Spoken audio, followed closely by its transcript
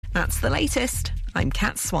That's the latest. I'm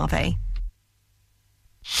Kat Suave.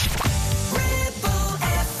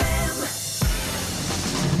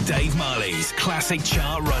 Dave Marley's Classic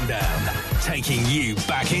Chart Rundown, taking you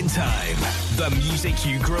back in time. The music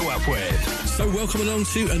you grew up with. So welcome along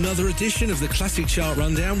to another edition of the Classic Chart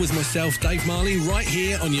Rundown with myself, Dave Marley, right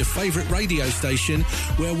here on your favourite radio station,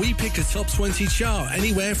 where we pick a top 20 chart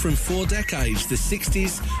anywhere from 4 decades, the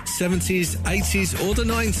 60s, 70s, 80s or the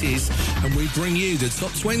 90s, and we bring you the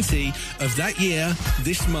top 20 of that year,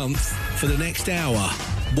 this month, for the next hour.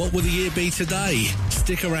 What will the year be today?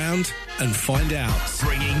 Stick around and find out.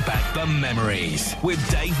 Bringing back the memories with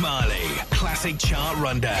Dave Marley. Classic Chart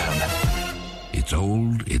Rundown. It's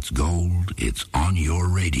old, it's gold, it's on your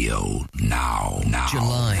radio now.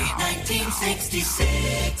 July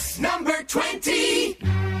 1966, number 20.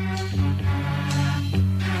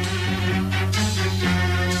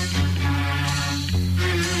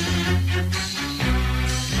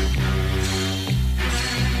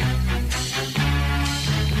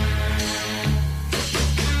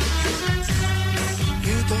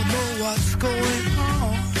 Don't know what's going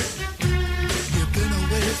on. You've been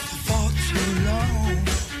away for far too long.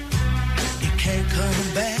 You can't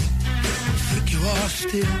come back. Think you are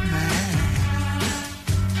still mine.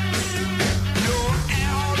 You're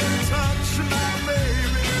out of touch, my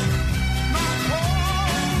baby. My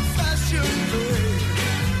confession, baby.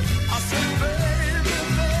 I said, baby,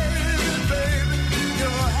 baby, baby,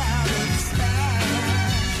 you're out of style.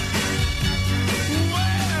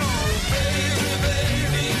 Well, baby,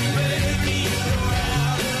 baby.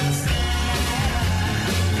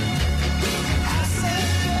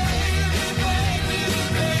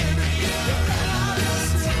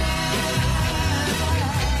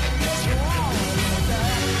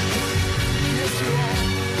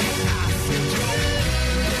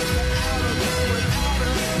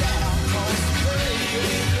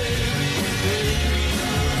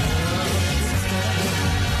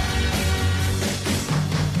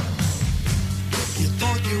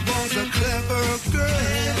 You was a clever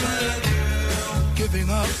girl, giving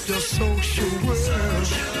up your social world.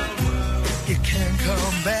 You can't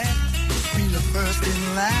come back, be the first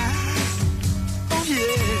in line. Oh yeah,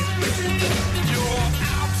 you're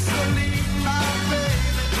obsolete, my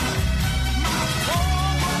baby. My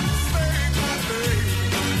poor mistake, my baby.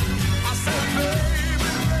 I said,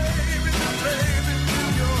 baby, baby, baby,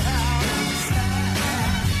 you're out of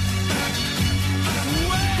style.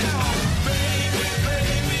 Well, baby,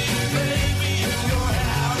 baby, you're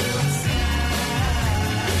out of style.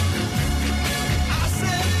 I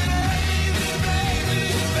said, baby,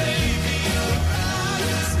 baby, you're out of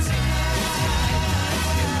style.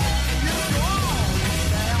 You're wrong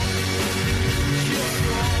now. You're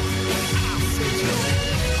wrong. I said, you're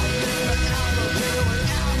out of there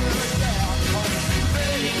without her down.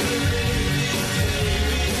 Baby, you're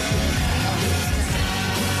out of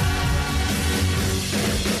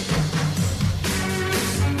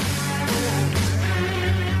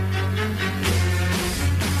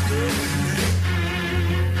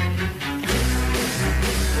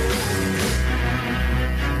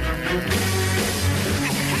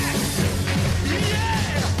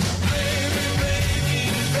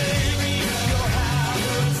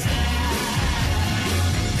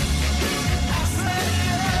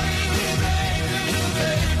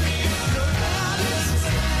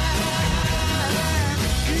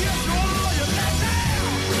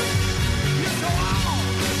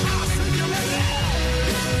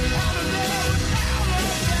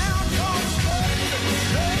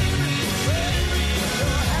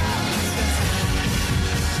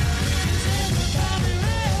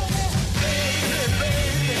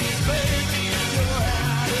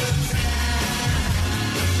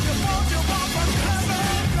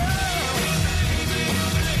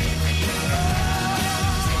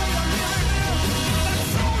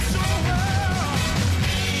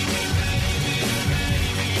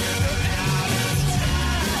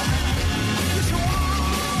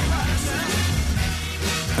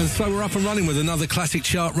And so we're up and running with another Classic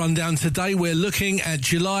Chart Rundown. Today we're looking at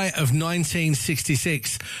July of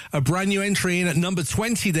 1966. A brand new entry in at number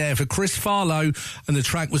 20 there for Chris Farlow, and the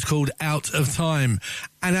track was called Out of Time.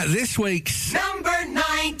 And at this week's number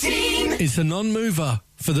 19, it's a non-mover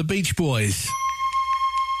for the Beach Boys.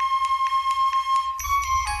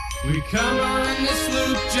 We come on this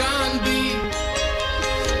loop, John B.,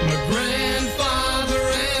 my grandfather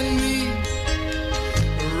and me,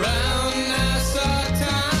 around Nassau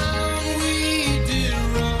town we did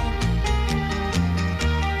roam,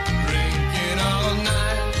 drinking all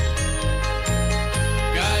night,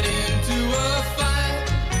 got into a fight.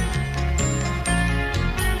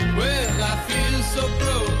 Well, I feel so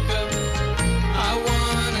broke.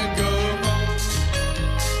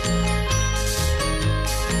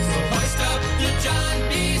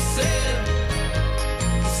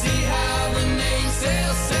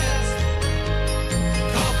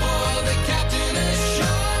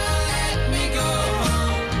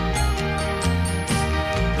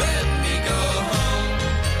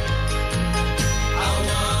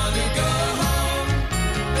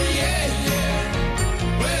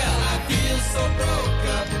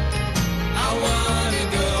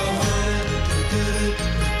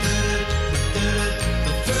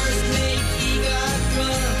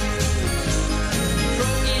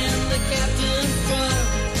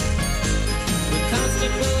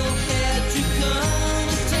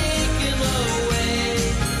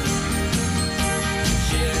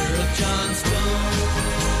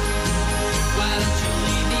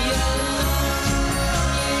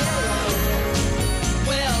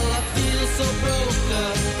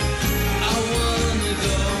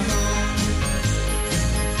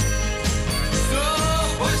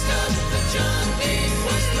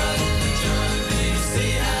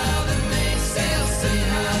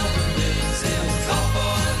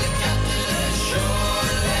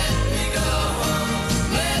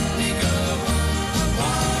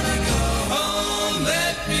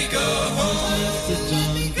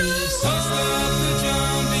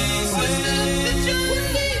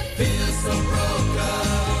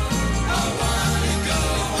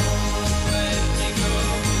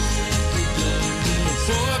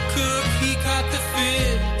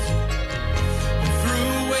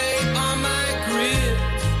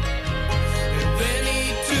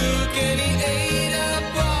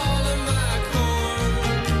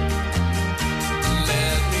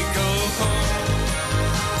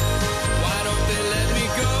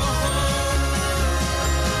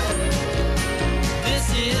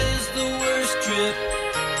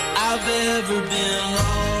 I've ever been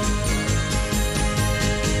wrong.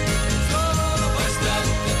 So what's up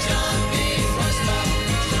with John B? What's up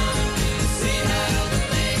with John B? See how the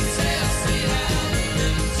things sail, see how the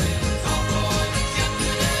things sail. All for the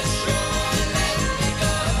captain ashore, let me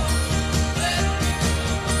go, let me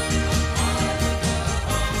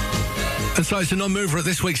go. And so it's a non-mover at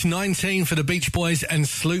this week's 19 for the Beach Boys and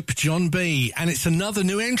Sloop John B. And it's another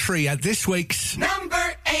new entry at this week's Number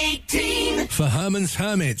 18 for Herman's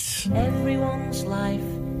Hermits. Everyone's life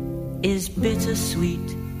is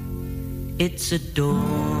bittersweet. It's a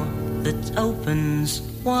door that opens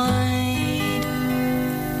wide,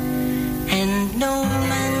 and no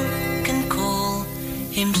man can call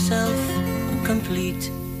himself complete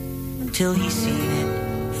till he's seen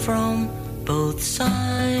it from both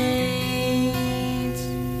sides.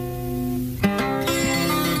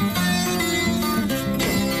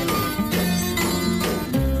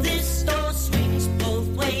 This door swings both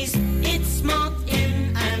ways. It's marked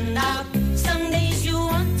in and out. Some days you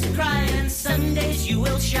want to cry and some days you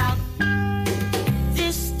will shout.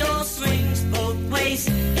 This door swings both ways.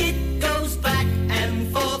 It goes back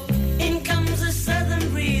and forth. In comes a southern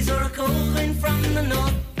breeze or a cold wind from the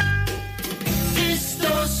north. This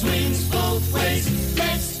door swings both ways.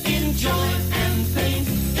 Let's enjoy and paint.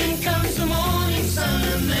 In comes the morning sun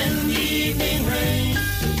and then the evening rain.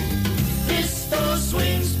 This door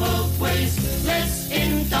swings both ways. Let's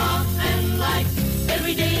in dark and light.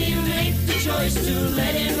 Every day you make the choice to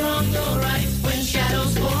let it wrong go right. When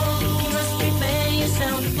shadows fall, you must prepare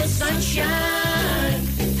yourself for sunshine.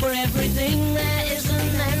 For everything there is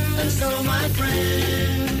an end, and so my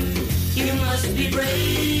friend, you must be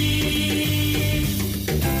brave.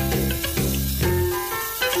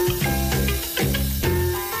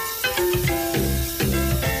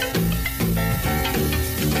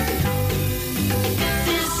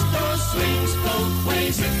 This door swings both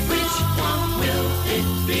ways. Which one will it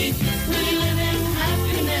be? Will you live in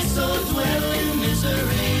happiness or dwell in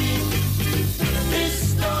misery?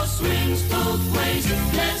 This door swings both ways.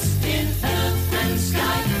 Let's in earth and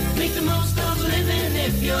sky make the most of living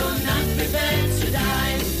if you're not prepared to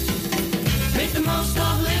die. Make the most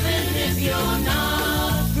of living if you're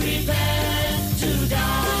not prepared to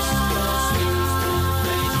die.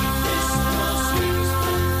 This door swings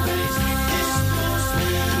both ways. This door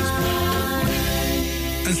swings both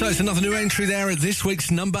ways. And so it's another new entry there at this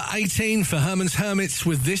week's number 18 for Herman's Hermits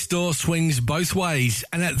with This Door Swings Both Ways.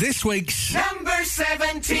 And at this week's Number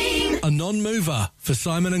 17 a non-mover for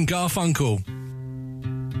Simon and Garfunkel.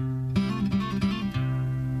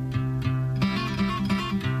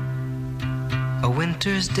 A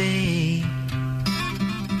winter's day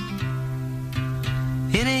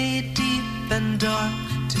in a deep and dark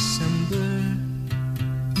December.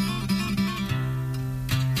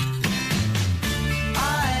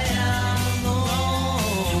 I am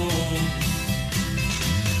alone,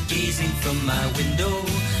 gazing from my window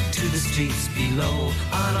to the streets below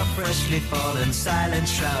on a freshly fallen silent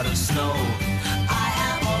shroud of snow. I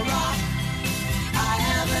am a rock, I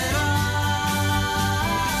am an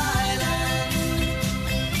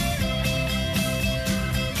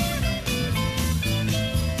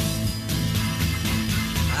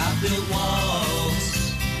built walls,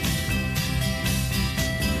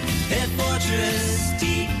 a fortress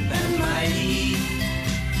deep and mighty,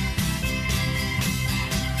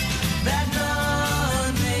 that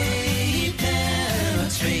none may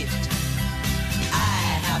penetrate. I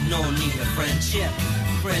have no need of friendship.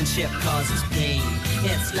 Friendship causes pain.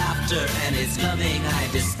 It's laughter and it's loving I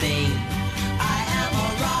disdain. I am a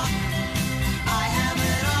rock, I am an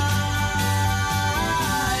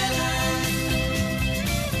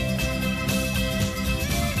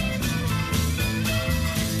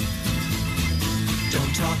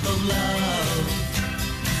talk of love.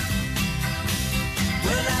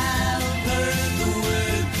 Well, I've heard the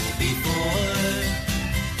word before.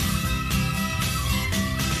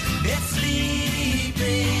 It's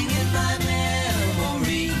sleeping in my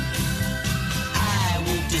memory. I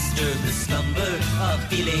won't disturb the slumber of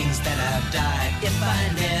feelings that have died. If I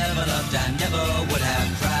never loved, I never would have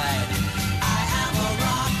cried. I am a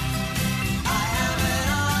rock. I am an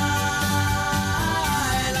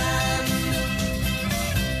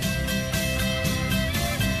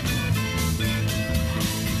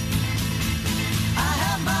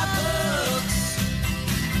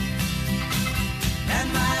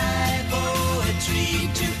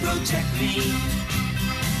protect me.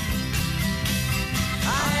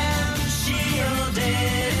 I am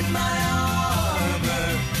shielded in my armor,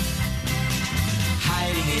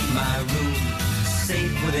 hiding in my room,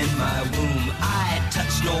 safe within my womb. I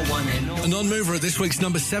touch there's no one and no A non-mover at this week's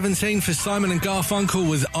number 17 for Simon and Garfunkel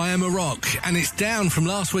with I Am a Rock, and it's down from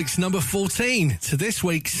last week's number 14 to this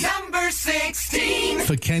week's Number 16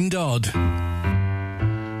 for Ken Dodd.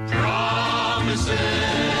 Promises,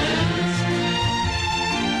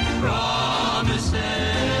 promises,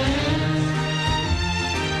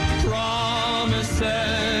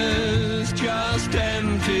 just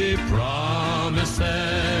empty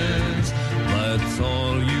promises. That's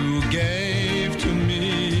all you gave to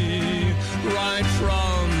me right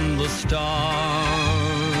from the start.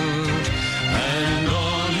 And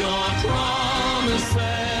all your promises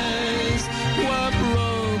were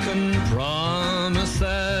broken promises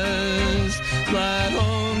that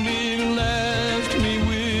only left me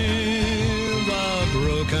with a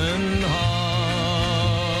broken heart.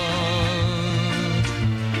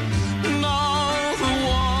 Now the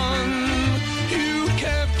one you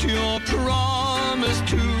kept your promise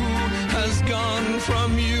to has gone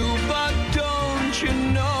from you, but don't you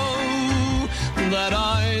know that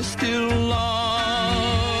I still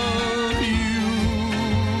love you?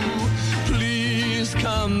 Please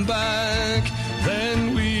come back,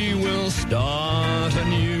 then we will start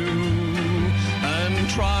anew and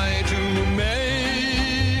try to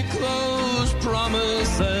make those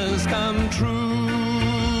promises come true.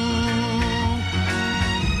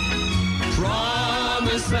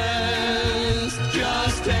 Promises,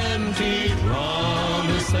 just empty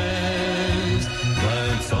promises.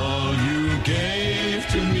 That's all you gave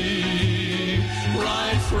to me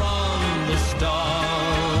right from the start.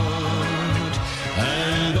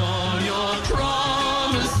 And all your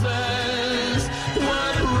promises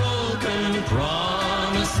were broken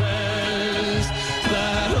promises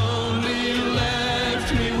that only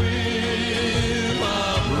left me with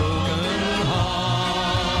a broken heart.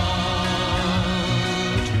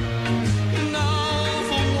 Now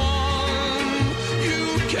for one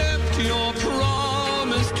you kept your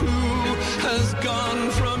promise to has gone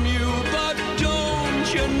from you, but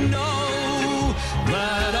don't you know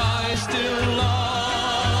that I still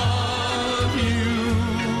love you?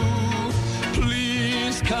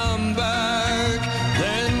 Please come back,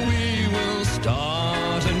 then we will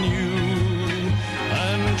start anew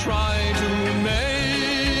and try to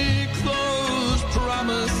make those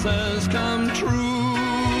promises come true.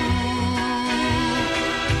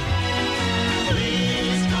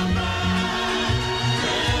 Please come back,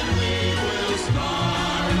 then we will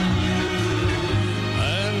start anew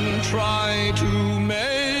and try to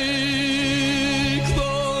make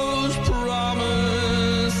those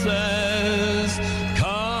promises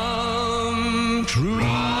come true.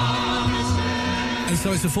 And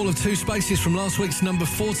so it's a fall of 2 spaces from last week's number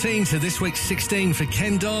 14 to this week's 16 for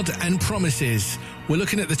Ken Dodd and Promises. We're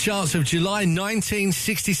looking at the charts of July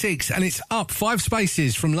 1966, and it's up 5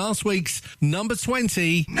 spaces from last week's number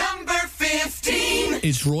 20. Number 15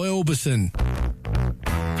 It's Roy Orbison.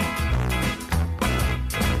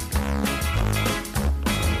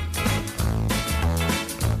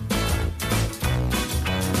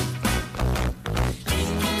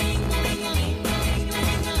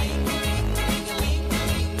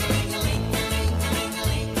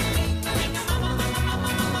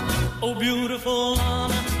 Oh, beautiful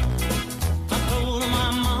Anna, I told my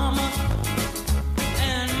mama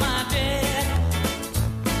and my dad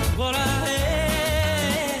what I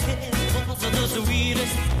had was the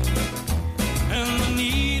sweetest and the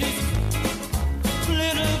neatest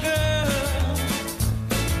little girl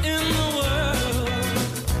in the world.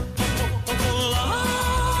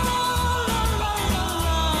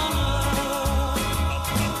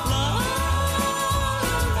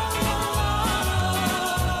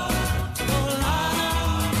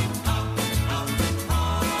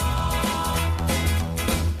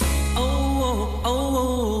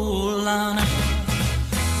 Oh, Lana,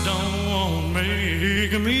 don't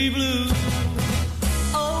make me blue.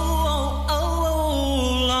 Oh,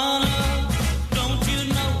 Lana, don't you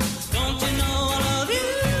know I love you?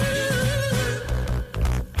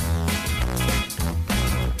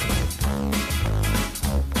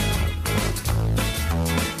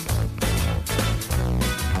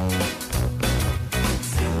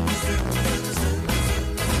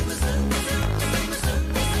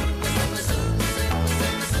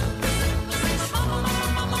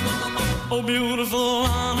 Oh, beautiful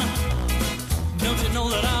Anna, don't you know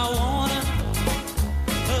that I wanna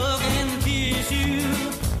hug and kiss you,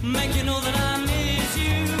 make you know that I miss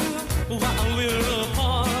you while we're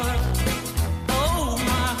apart. Oh,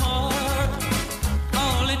 my heart,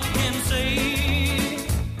 all it can say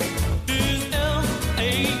is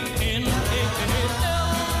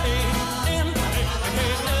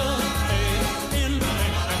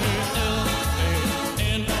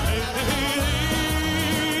L-A-N-A-N-A-N-A-N-A-N.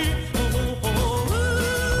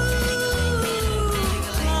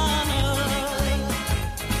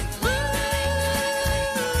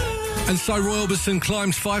 And so Roy Orbison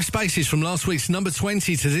climbs 5 spaces from last week's number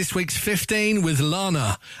 20 to this week's 15 with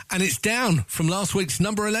Lana. And it's down from last week's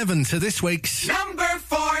number 11 to this week's number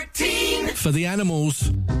 14 for The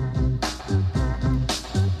Animals.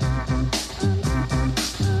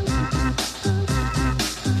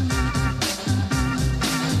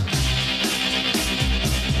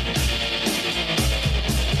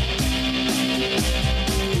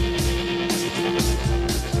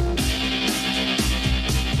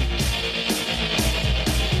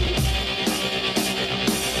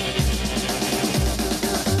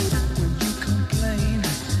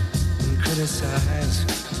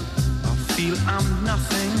 I'm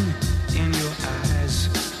nothing in your eyes.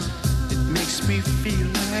 It makes me feel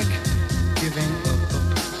like giving up,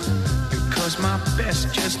 because my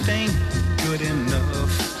best just ain't good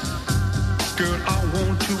enough. Girl, I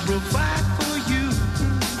want to provide for you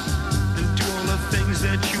and do all the things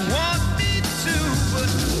that you want me to. But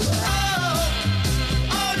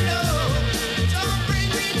oh no, don't bring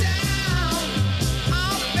me down.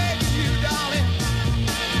 I'm begging you, darling.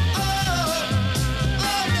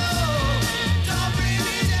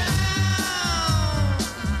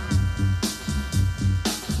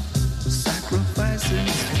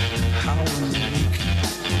 How we make.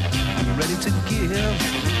 I'm ready to give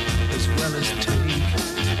as well as take.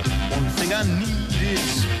 One thing I need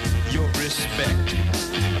is your respect.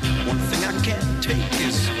 One thing I can't take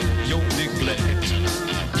is your neglect.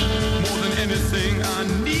 More than anything, I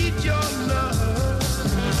need your love.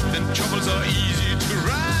 Then troubles are easy to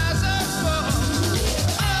rise above.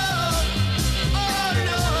 Oh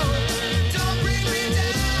no, don't bring me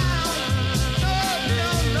down. No, no,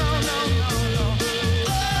 no, no.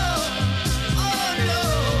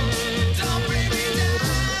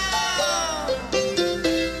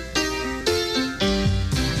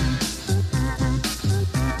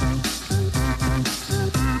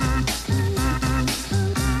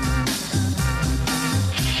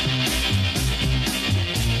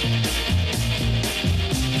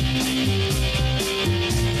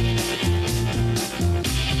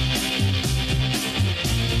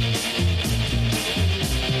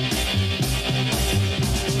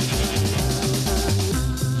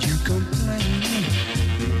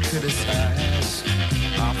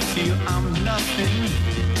 I'm nothing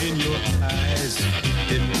in your eyes.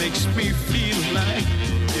 It makes me feel like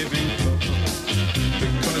giving up,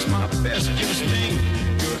 because my best just ain't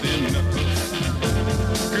good enough.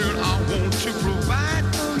 Girl, I want to provide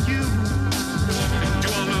for you and do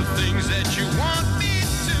all the things that you want me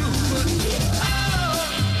to. But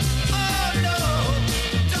oh no,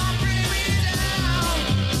 don't bring me down.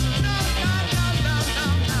 No, no, no, no,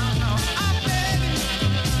 no, no, no. I'm begging.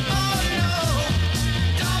 Oh no.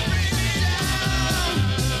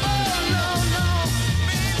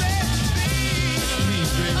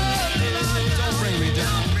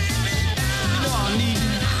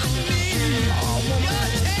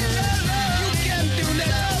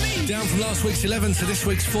 Down from last week's 11 to this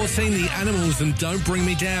week's 14, The Animals and Don't Bring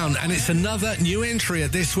Me Down. And it's another new entry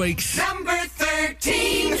at this week's number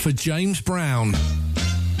 13 for James Brown.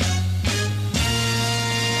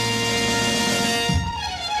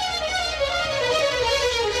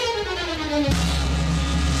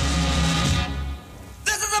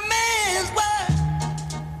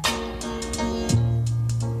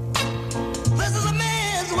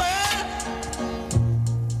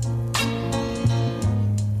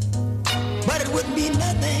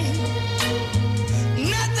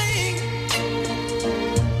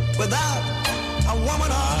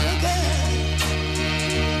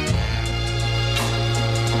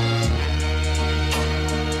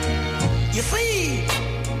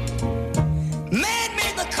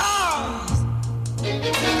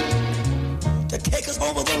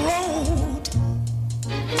 Over the road,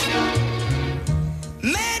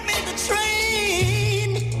 man made the train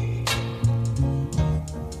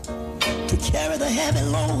to carry the heavy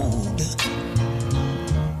load.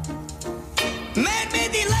 Man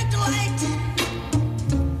made the electric light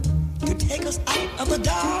to take us out of the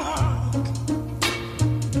dark.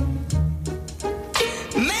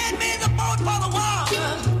 Man made the boat for the water,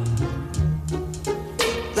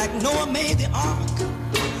 like Noah made the ark.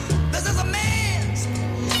 This is a man's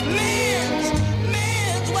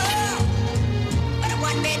world, but it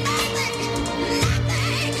wouldn't be nothing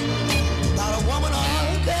without a woman or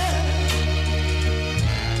a girl.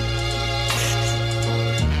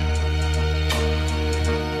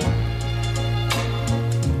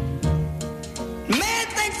 Man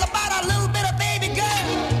thinks about a little bit of baby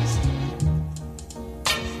girls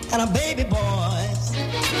and a baby boys.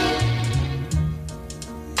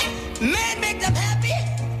 Man make them happy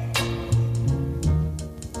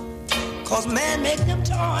 'cause man make them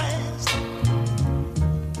toys.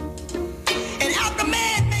 And after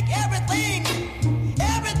man make everything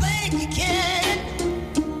he can,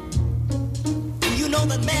 you know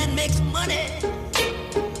that man makes money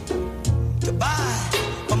to buy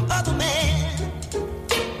from other men.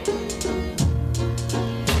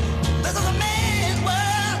 This is a man's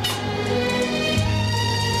world.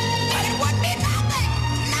 But it would be nothing,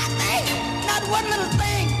 not one little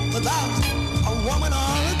thing without a woman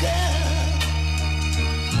or a girl.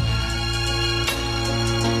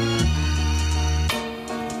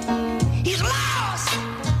 He's lost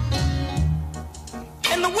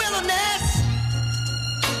in the wilderness.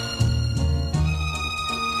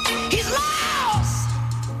 He's lost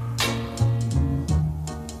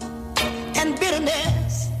in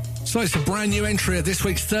bitterness. So it's a brand new entry at this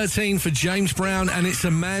week's 13 for James Brown, and it's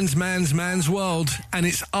a man's world, and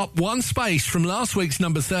it's up one space from last week's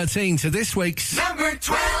number 13 to this week's number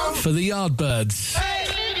 12 for the Yardbirds.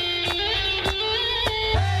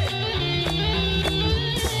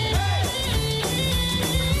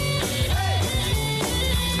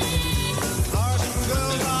 Stars and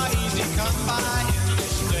girls are easy come by in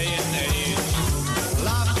this day and age.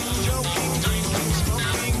 Laughing, joking, drinking,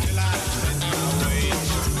 smoking till I spent my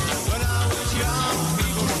wage. When I was young,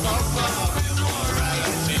 people spoke of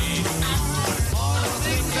immorality. All the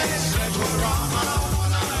things they said were wrong, I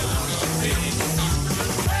want I want to be.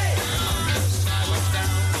 Hey, sideways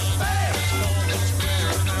down, hey, slow and square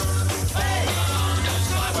around. Hey,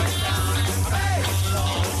 sideways down, hey,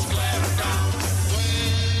 slow and square around.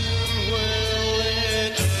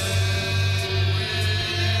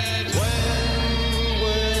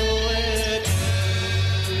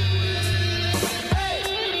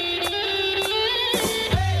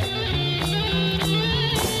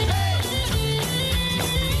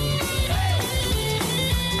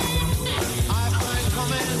 I find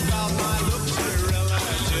comments about my looks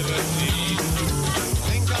irrelativity.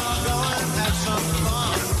 Think I'll go and have some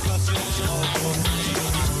fun, 'cause it's all for free.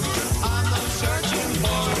 I'm not searching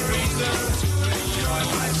for a reason to enjoy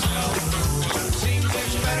myself. Seems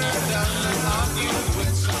it's better done than argue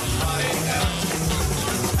with somebody else.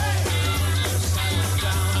 Hey, sideways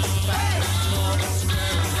down, hey, slow and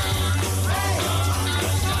square around. Hey,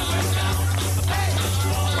 sideways down, hey,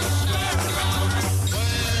 slow and square around. When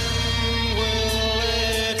will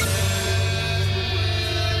it end?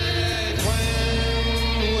 When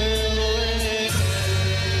will it end?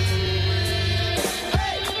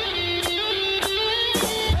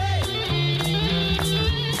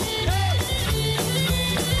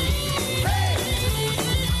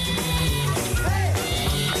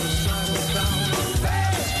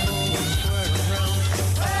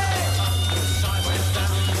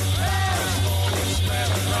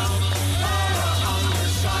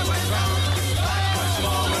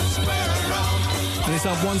 And it's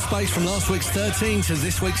up one space from last week's 13 to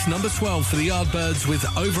this week's number 12 for the Yardbirds with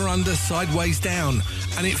Over Under Sideways Down.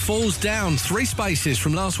 And it falls down 3 spaces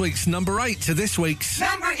from last week's number 8 to this week's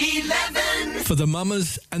number 11 for the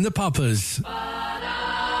Mamas and the Papas.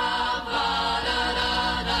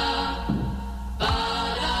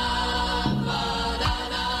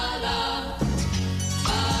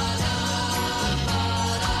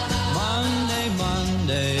 Monday,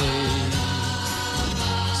 Monday,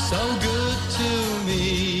 so good to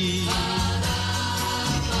me.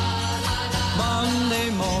 Monday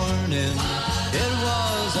morning, it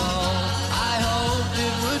was all I hoped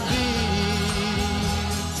it would be.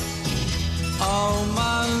 Oh,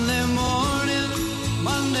 Monday morning,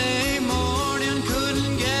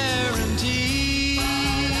 couldn't guarantee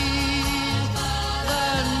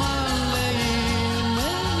that Monday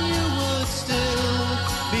evening you would still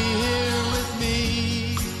be here with me.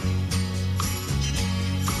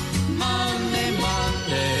 Monday,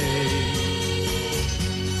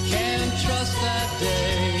 can't trust that day.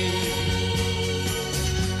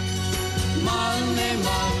 Monday,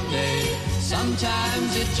 sometimes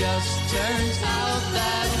it just turns out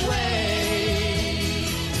that way.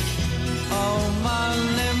 Oh,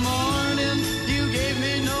 Monday morning, you gave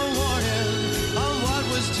me no warning of what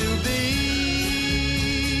was to be.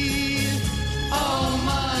 Oh,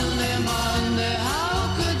 Monday, how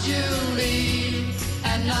could you leave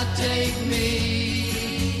and not take me?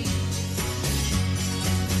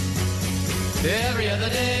 Every other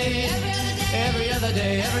day, every other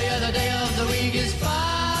day of the week is fine,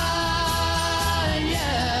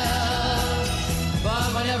 yeah.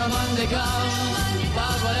 But whenever Monday comes,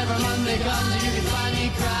 you can find me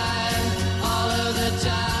crying all of the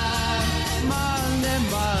time.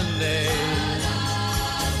 Monday,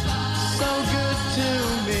 so good to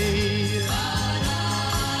me.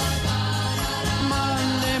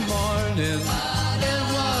 Monday morning,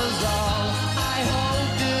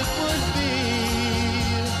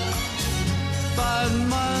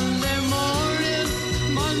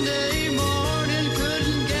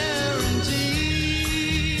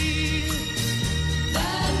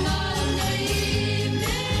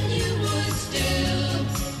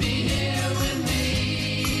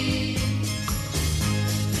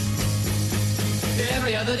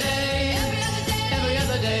 Every other day, every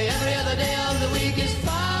other day, every other day of the week is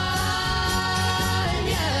fine,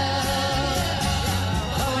 yeah.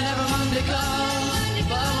 But whenever Monday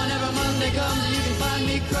comes, you can find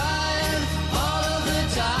me crying all of the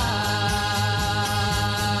time.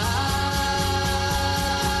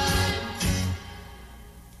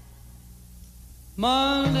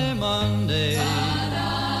 Monday, Monday,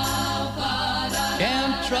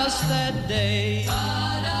 can't trust that day.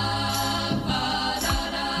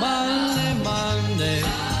 Monday, Monday,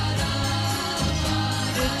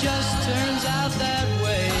 it just turns out that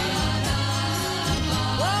way.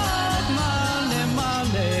 What Monday,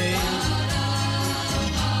 Monday,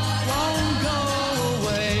 won't go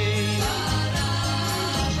away.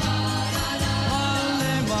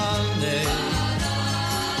 Monday, Monday,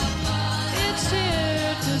 it's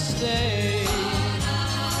here to stay.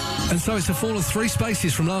 And so it's a fall of 3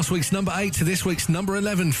 spaces from last week's number 8 to this week's number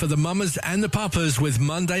 11 for the Mamas and the Papas with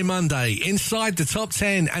Monday Monday inside the top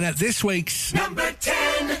 10. And at this week's number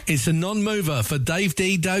 10, it's a non-mover for Dave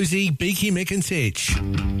D, Dozy, Beaky, Mick and Titch.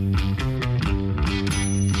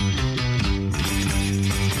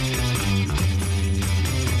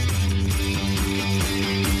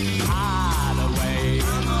 Hide away,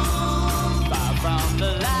 far from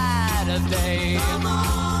the light of day.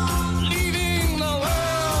 Leaving the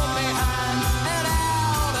world behind and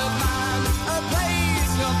out of mind. A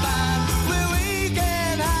place you'll find where we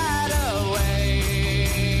can hide away.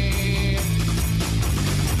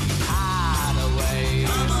 Hide away,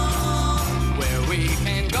 where we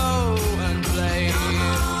can go and play.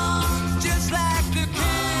 Just like the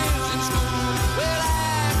kids in school, we'll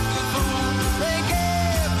act the fool, break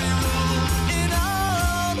every rule in our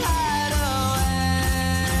own hideaway.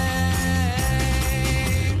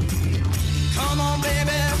 Come on,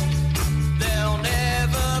 baby, they'll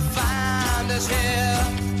never find us here.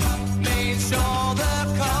 Made sure the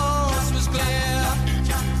coast was clear.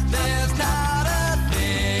 There's not a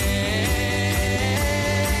thing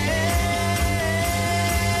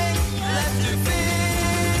left to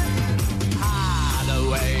fear. Hide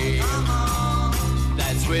away,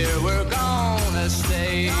 that's where we're gonna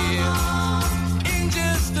stay. In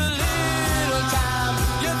just a little time,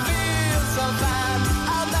 you feel so fine.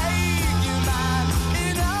 I'll make you mine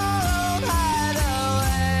in our own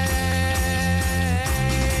hideaway.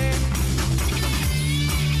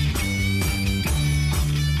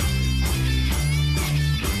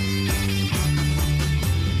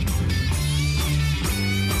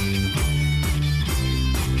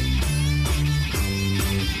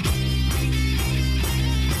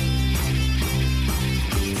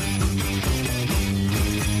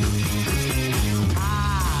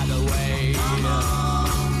 Hide away,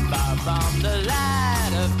 far from the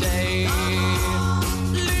light of day.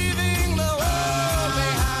 Leaving the world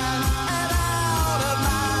behind and out of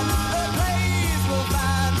mind. A place we'll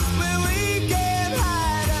find where we can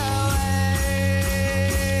hide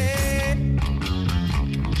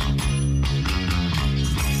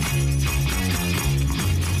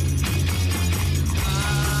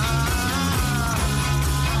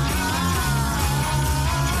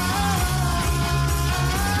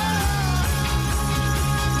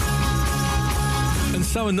And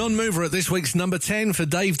so a non-mover at this week's number 10 for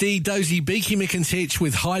Dave D, Dozy, Beaky, Mick and Titch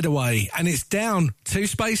with Hideaway. And it's down 2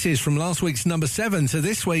 spaces from last week's number 7 to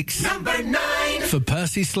this week's number 9, for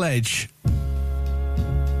Percy Sledge.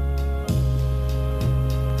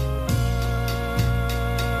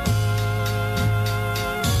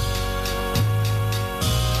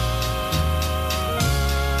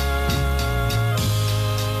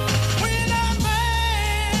 When a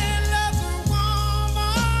man loves a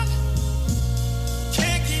woman,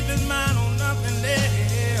 can't keep his mind on nothing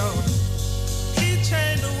else. He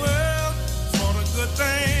changed the world for the good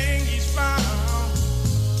thing he's found.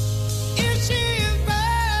 If she is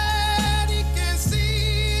bad, he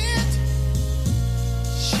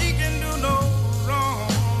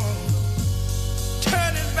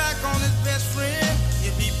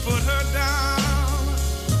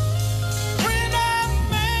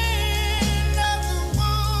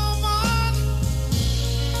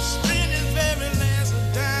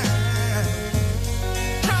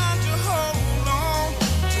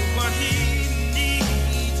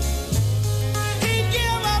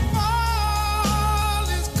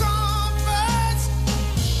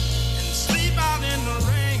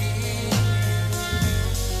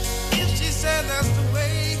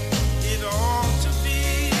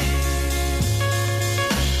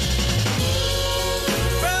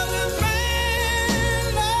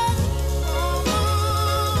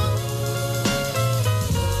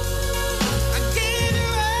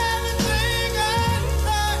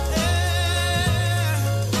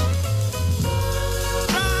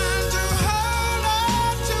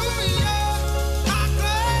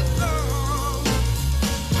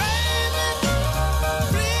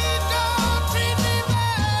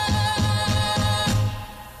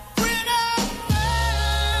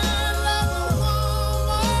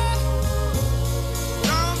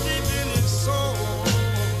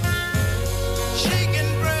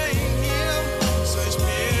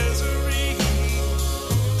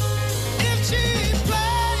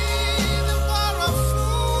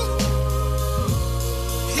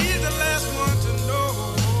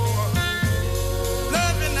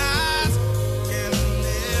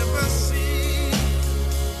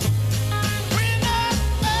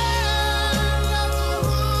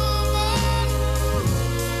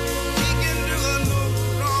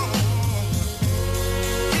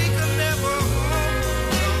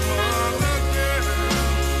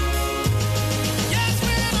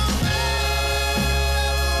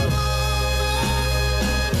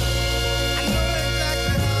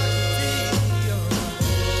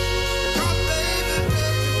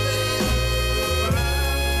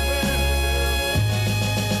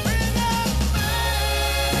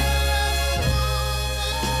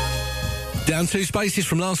Down 2 spaces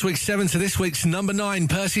from last week's 7 to this week's number 9.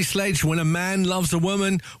 Percy Sledge, When a Man Loves a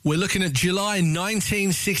Woman. We're looking at July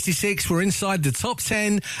 1966. We're inside the top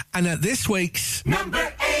 10. And at this week's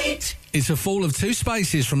number 8, it's a fall of 2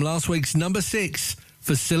 spaces from last week's number 6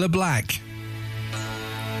 for Cilla Black.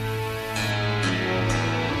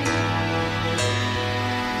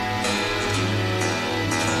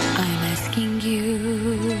 I'm asking you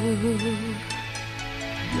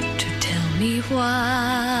to tell me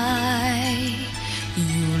why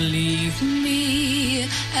you leave me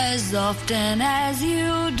as often as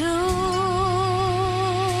you do.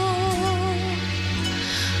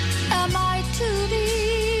 Am I to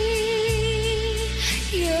be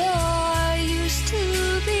you're used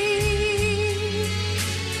to be?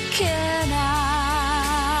 Can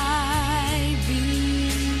I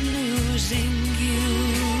be losing you?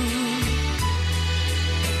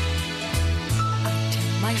 I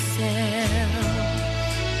tell myself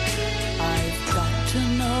I've got to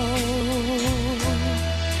know,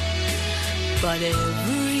 but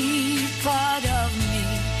every part of me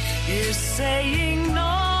is saying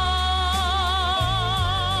no.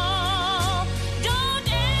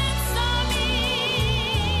 Don't answer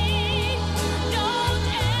me. Don't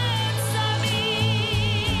answer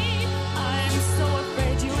me. I'm so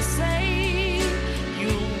afraid you'll say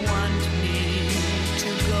you want me to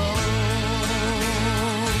go.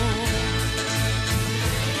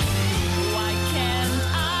 Why can't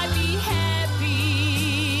I be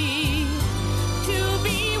happy to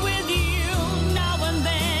be with you now and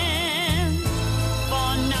then?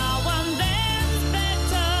 For now and then's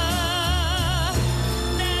better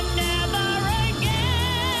than never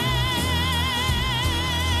again.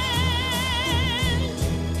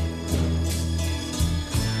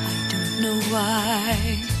 I don't know why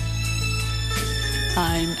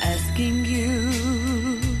I'm asking you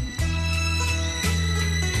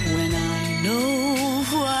when I know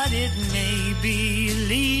what it may be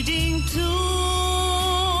leading to.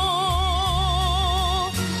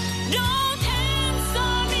 Don't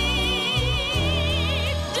answer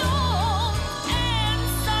me. Don't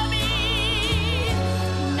answer me.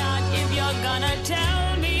 Not if you're gonna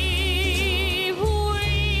tell me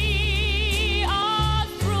we are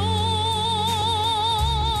through.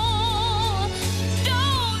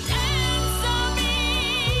 Don't answer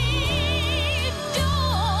me.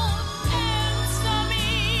 Don't answer me.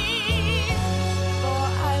 For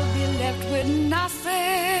I'll be left with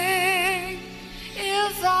nothing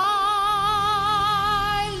if I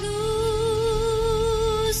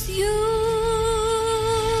lose you.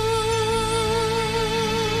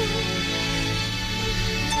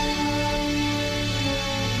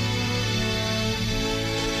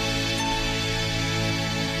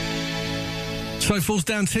 So it falls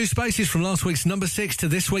down 2 spaces from last week's number 6 to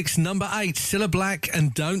this week's number 8. Cilla Black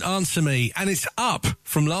and Don't Answer Me. And it's up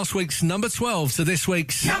from last week's number 12 to this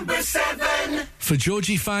week's number 7, for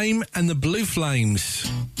Georgie Fame and the Blue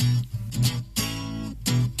Flames.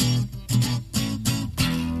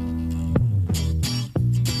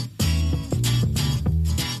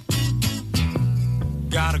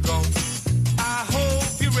 Gotta go. I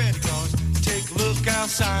hope you're ready, cause take a look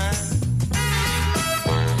outside.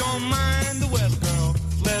 Don't mind the weather, girl.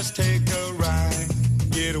 Let's take a ride.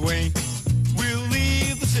 Get away. We'll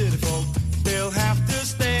leave the city folk. They'll have to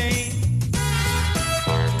stay.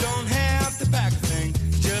 Don't have to pack a thing.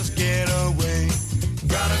 Just get away.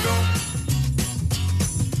 Gotta go.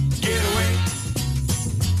 Get away.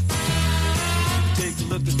 Take a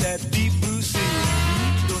look at that deep blue sea.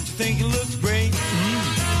 Don't you think it looks great?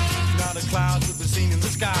 Not a cloud to be seen in the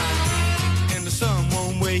sky, and the sun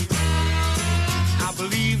won't wait. I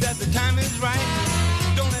believe that the time is right.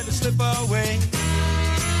 Don't let it slip away.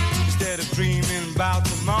 Instead of dreaming about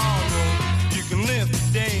tomorrow, you can live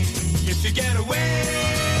today if you get away.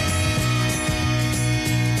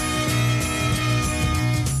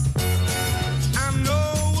 I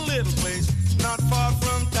know a little place not far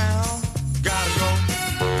from town. Gotta go.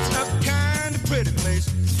 A kind of pretty place,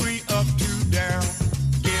 free up to down.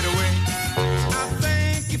 Get away. I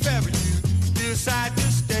think if ever you decide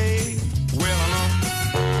to stay, well, I know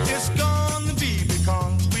it's gonna be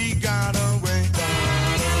because we got away.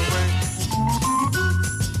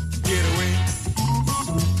 Get away.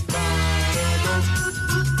 Gotta go.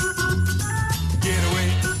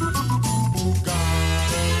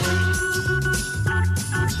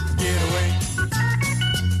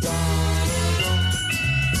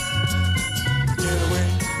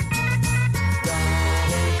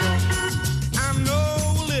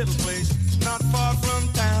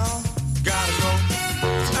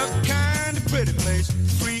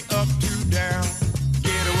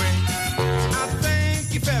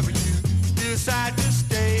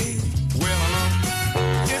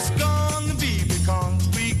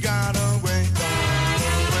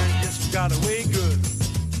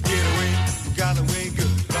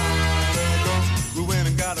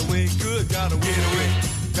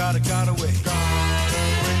 got away.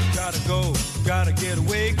 Gotta go, gotta get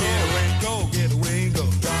away, go, get away, go.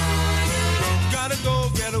 Gotta go,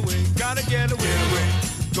 get away, gotta get away,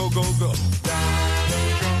 go, go, go.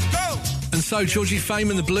 And so Georgie Fame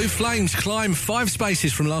and the Blue Flames climb 5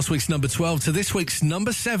 spaces from last week's number 12 to this week's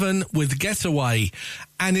number 7 with Getaway.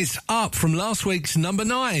 And it's up from last week's number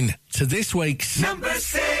 9 to this week's number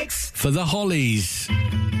 6 for the Hollies.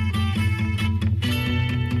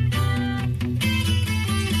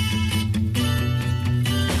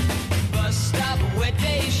 Bus stop, wet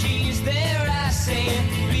day, she's there, I say,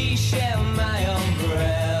 please share my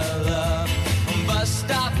umbrella. Bus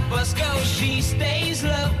stop, bus go, she stays,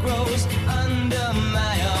 love grows under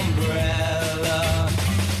my umbrella.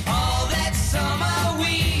 All that summer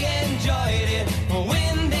we enjoyed it,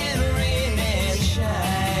 wind and rain and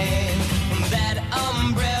shine. That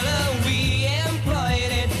umbrella we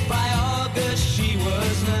employed it, by August she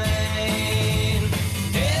was mine.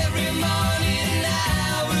 Every morning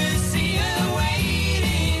I would see her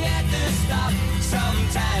waiting at the stop.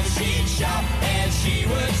 Sometimes she'd shop and she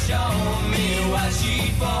would show me what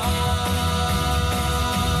she'd bought.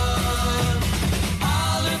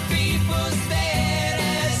 All the people stared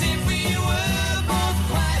as if we were both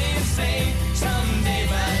quite insane. Someday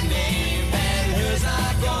my name and hers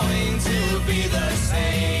are going to be the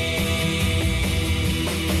same.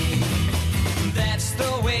 That's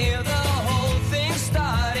the way the whole thing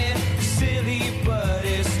started. Silly, but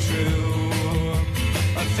it's true.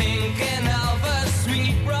 Thinking of a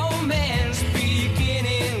sweet romance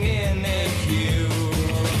beginning in a queue.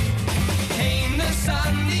 Came the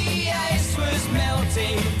sun, the ice was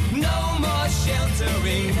melting, no more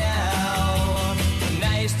sheltering now.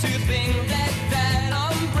 Nice to think that that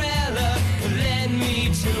umbrella led me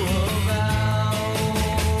to a vow.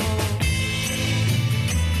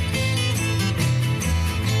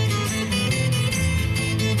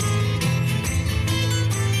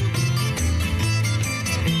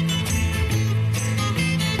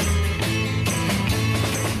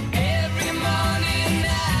 Every morning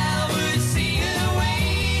I would see her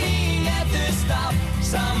waiting at the stop.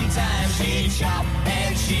 Sometimes she'd shop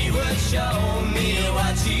and she would show me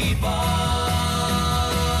what she bought.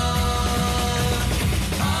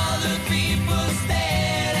 All the people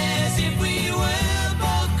stared as if we were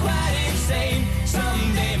both quite insane.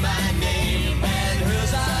 Someday my name and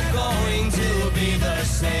hers are going to be the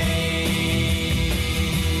same.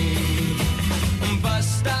 Bus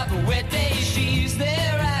stop, wet day, she's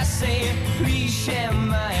there, I say, please share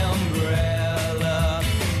my umbrella.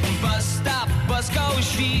 Bus stop, bus go,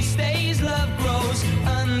 she stays, love grows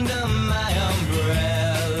under my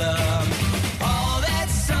umbrella. All that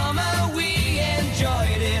summer we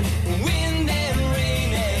enjoyed it, wind and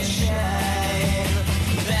rain and shine.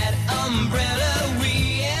 That umbrella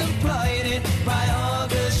we employed it, by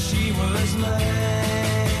August she was mine.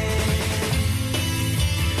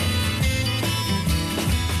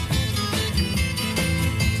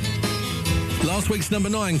 Last week's number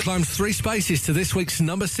 9 climbs 3 spaces to this week's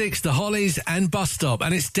number 6, the Hollies and Bus Stop.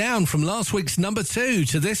 And it's down from last week's number 2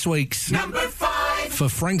 to this week's number 5 for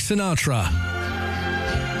Frank Sinatra.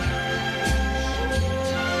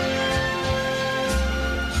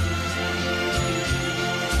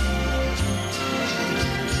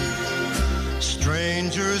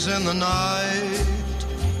 Strangers in the night,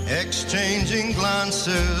 exchanging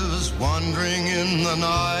glances, wandering in the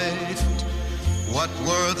night. What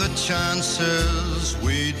were the chances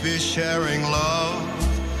we'd be sharing love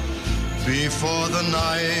before the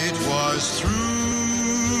night was through?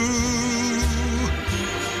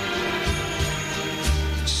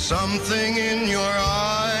 Something in your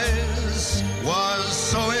eyes was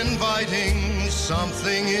so inviting,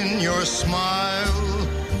 something in your smile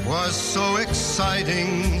was so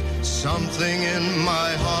exciting, something in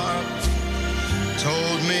my heart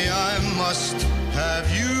told me I must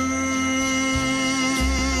have you.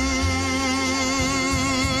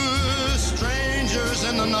 Strangers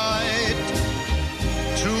in the night,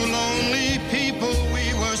 two lonely people,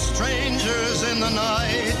 we were strangers in the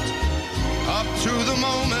night, up to the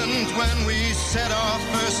moment when we said our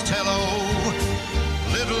first hello.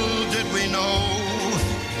 Little did we know,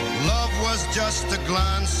 love was just a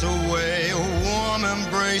glance away, a warm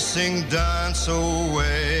embracing dance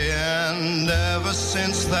away. And ever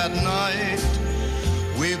since that night,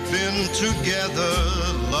 we've been together,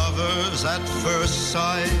 lovers at first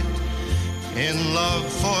sight. In love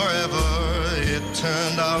forever, it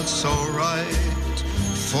turned out so right,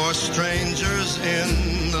 for strangers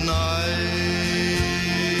in the night.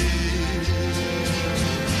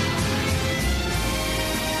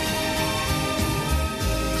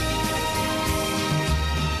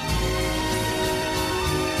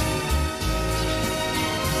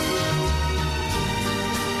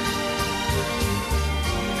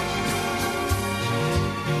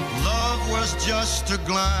 to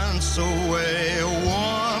glance away, a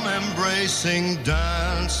warm embracing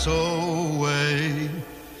dance away.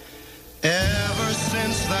 Ever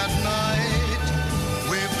since that night,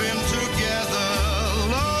 we've been together,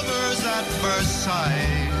 lovers at first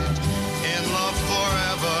sight, in love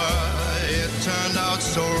forever, it turned out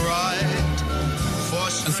so right.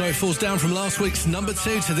 And so it falls down from last week's number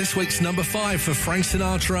 2 to this week's number 5 for Frank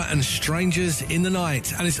Sinatra and Strangers in the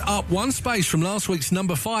Night. And it's up one space from last week's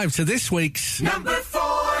number 5 to this week's number 4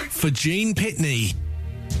 for Gene Pitney.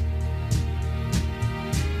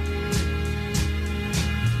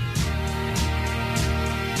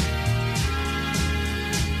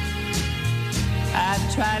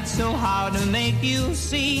 I tried so hard to make you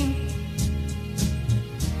see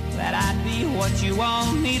that I'd be what you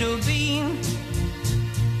want me to be.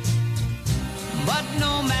 But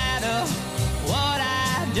no matter what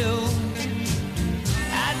I do,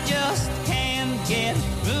 I just can't get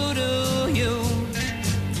through to you.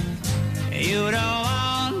 You don't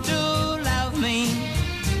want to love me,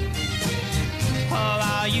 or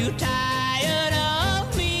are you tired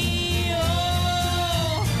of me?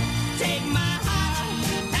 Oh, take my heart,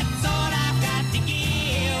 that's all I've got to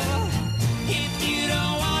give. If you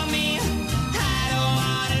don't want me, I don't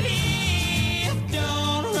want to live.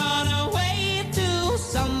 Don't run away to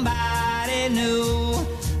somebody new.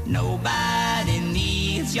 Nobody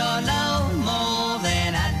needs your love more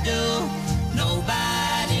than I do.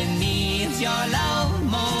 Nobody needs your love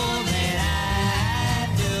more than I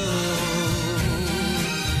do.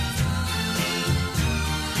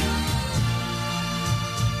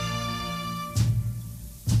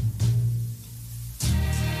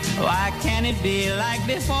 Why can't it be like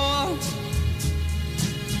before?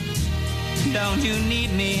 Don't you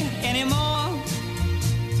need me anymore?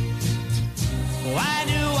 Why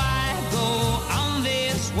do I go on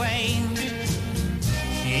this way?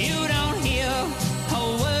 You don't hear a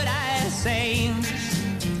word I say.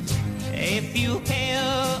 If you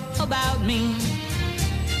care about me,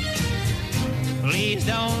 please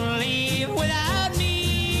don't leave without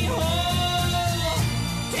me. Oh,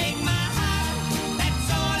 take my heart,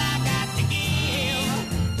 that's all I got to give.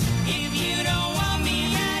 If you don't want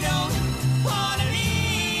me, I don't want to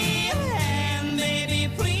live. And baby,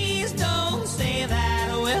 please don't say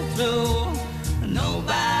that we're through.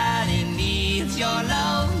 Nobody needs your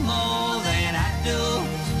love more than I do.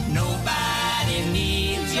 Nobody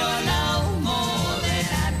needs your love more than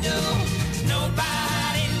I do.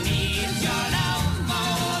 Nobody needs your love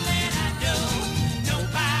more than I do.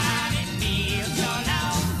 Nobody needs your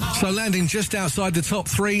love more. So landing just outside the top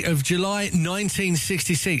 3 of July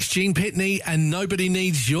 1966, Gene Pitney and Nobody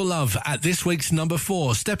Needs Your Love at this week's number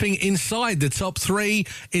 4. Stepping inside the top 3,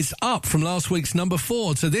 it's up from last week's number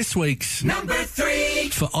 4 to this week's number 3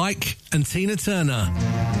 for Ike and Tina Turner.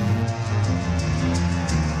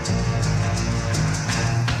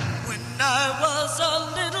 When I was a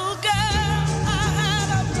little girl, I had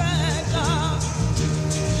a rag doll,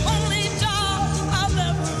 only doll I've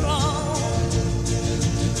ever owned.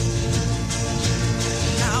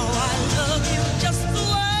 Now I love you just the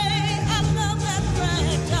way I love that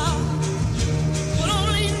rag doll, but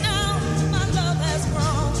only now my love has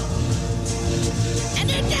grown, and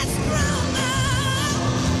it gets stronger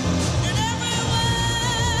in every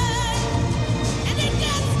way.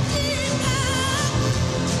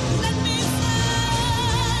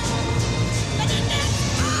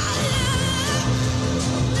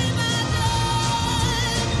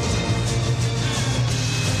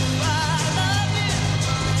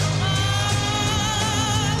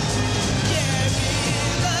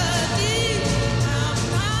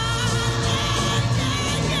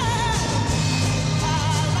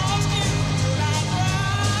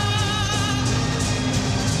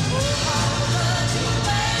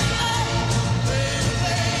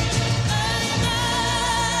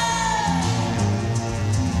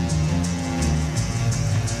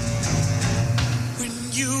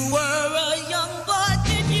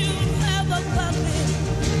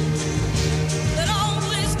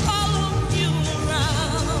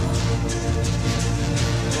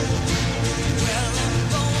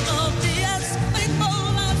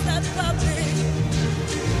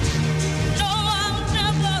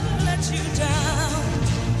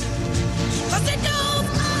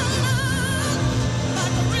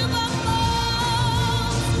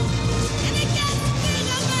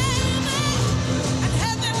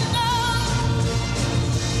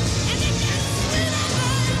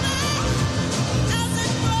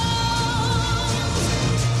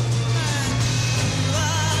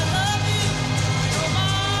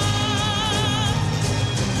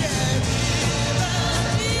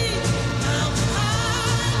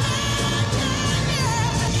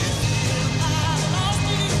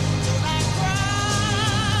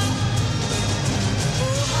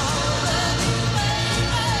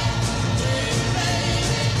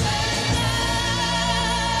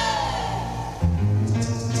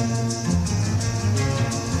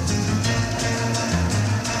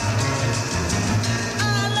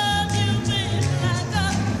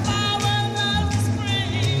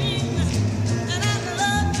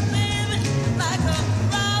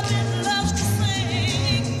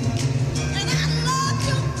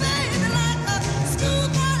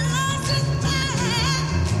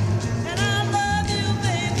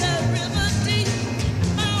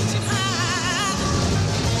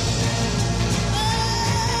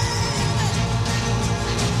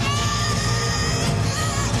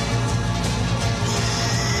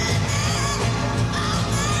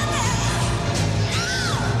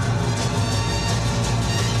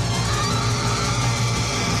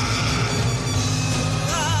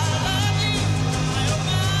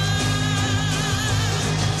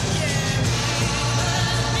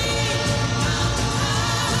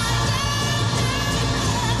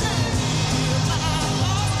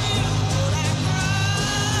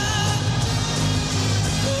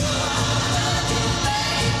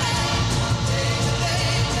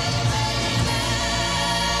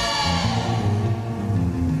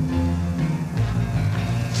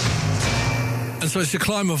 So it's a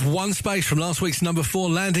climb of one space from last week's number 4,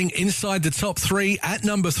 landing inside the top 3 at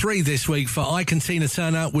number 3 this week for Ike and Tina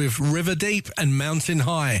Turner with River Deep and Mountain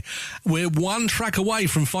High. We're one track away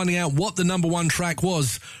from finding out what the number 1 track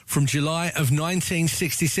was from July of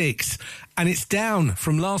 1966. And it's down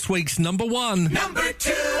from last week's number 1. Number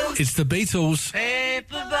 2. It's the Beatles.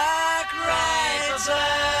 Paperback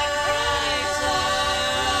writer.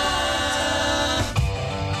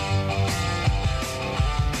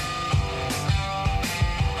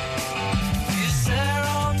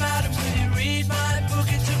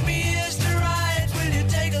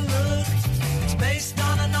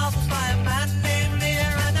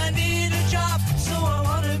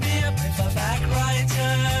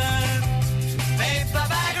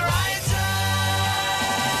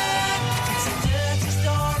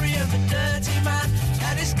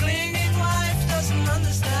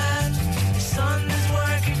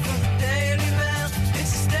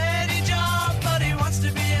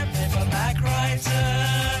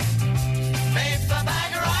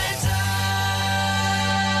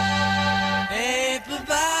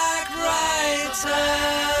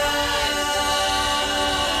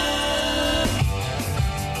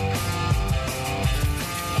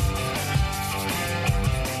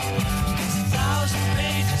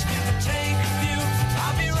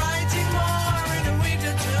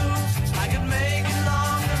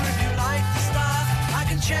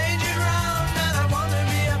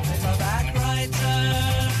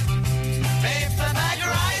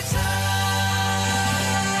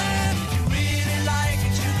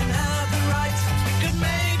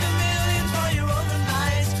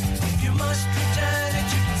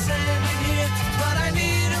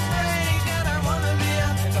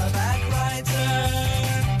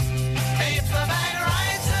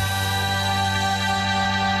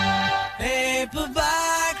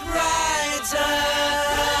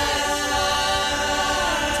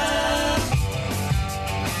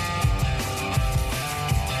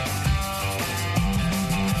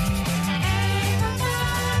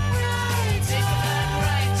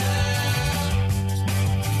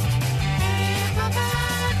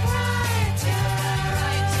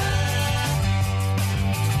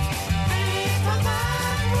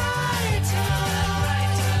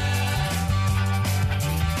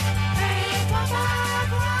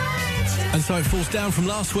 So it falls down from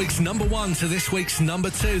last week's number 1 to this week's number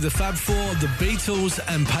 2. The Fab Four, the Beatles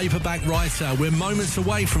and Paperback Writer. We're moments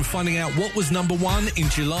away from finding out what was number 1 in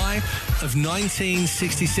July of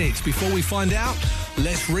 1966. Before we find out,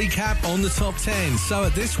 let's recap on the top 10. So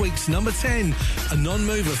at this week's number 10, a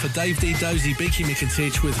non-mover for Dave D. Dozy, Beaky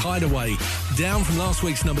Micketich with Hideaway. Down from last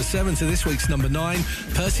week's number 7 to this week's number 9,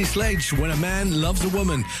 Percy Sledge, When a Man Loves a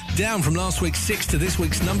Woman. Down from last week's 6 to this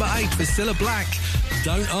week's number 8 for Cilla Black,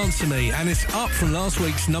 Don't Answer Me. And it's up from last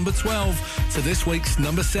week's number 12 to this week's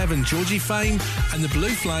number 7, Georgie Fame and the Blue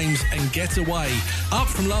Flames and Get Away. Up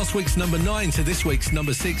from last week's number 9 to this week's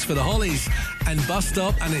number 6 for the Hollies and Bus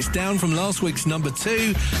Stop. And it's down from last week's number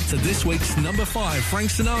 2 to this week's number 5, Frank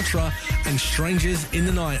Sinatra and Strangers in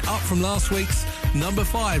the Night. Up from last week's number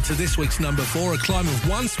 5 to this week's number 4, a climb of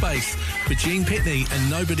one space for Gene Pitney and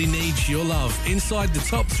Nobody Needs Your Love. Inside the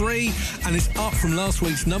top 3, and it's up from last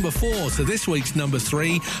week's number 4 to this week's number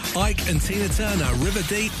 3, Ike and Tina Turner, River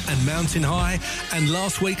Deep and Mountain High. And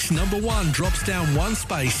last week's number 1 drops down one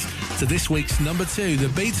space to this week's number 2, the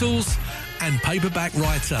Beatles and Paperback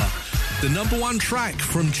Writer. The number 1 track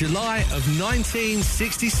from July of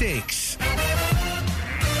 1966.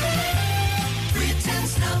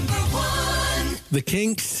 Britain's number 1. The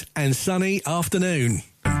Kinks and Sunny Afternoon.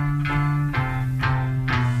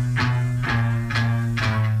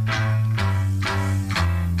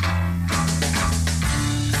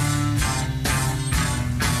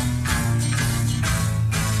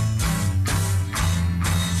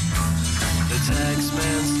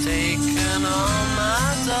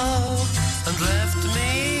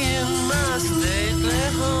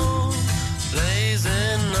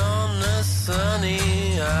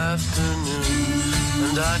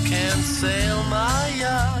 I can't sail my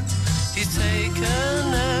yacht. He's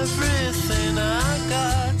taken everything I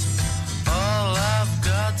got. All I've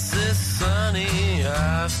got's this sunny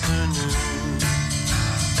afternoon.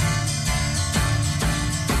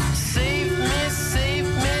 Save me, save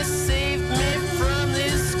me, save me from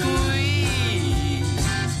this squeeze.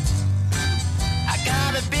 I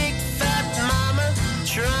got a big fat mama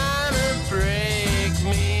trying to break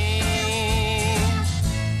me.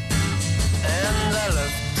 And I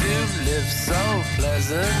love to live so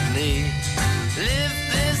pleasantly. Live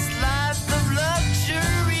this life of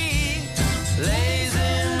luxury,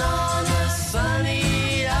 lazing on a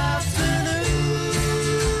sunny afternoon.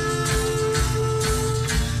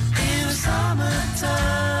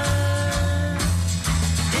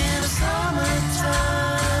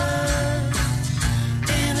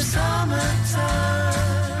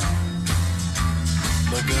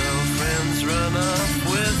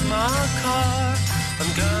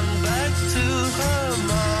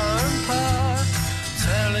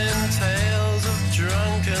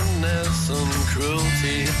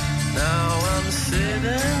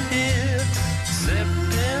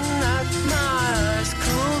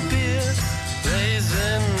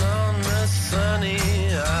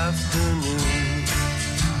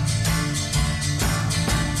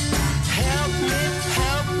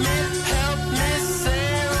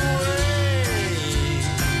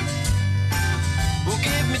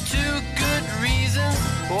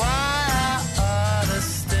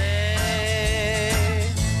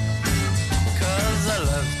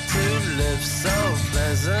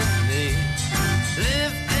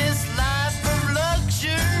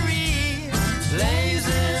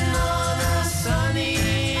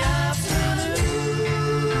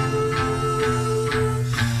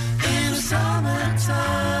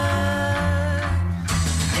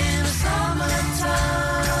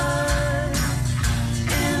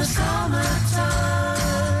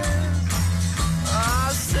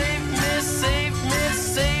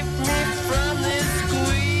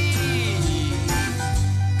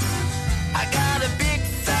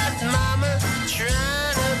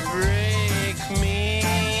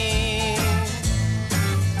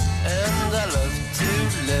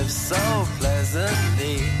 so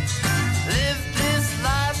pleasantly. Live this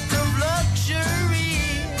life of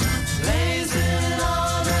luxury, blazing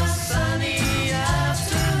on a sunny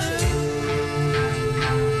afternoon.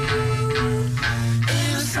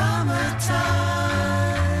 In the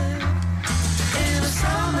summertime, in the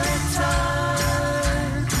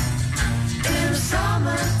summertime, in the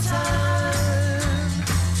summertime,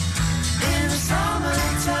 in the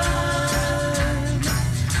summertime,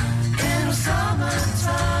 in the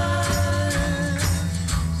summertime.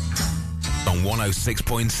 On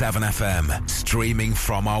 106.7 FM, streaming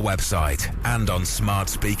from our website and on smart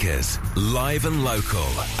speakers, live and local,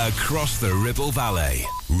 across the Ribble Valley.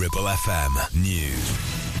 Ribble FM News.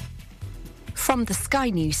 From the Sky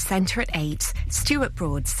News Centre at 8, Stuart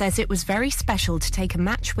Broad says it was very special to take a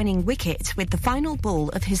match-winning wicket with the final ball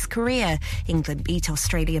of his career. England beat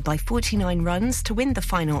Australia by 49 runs to win the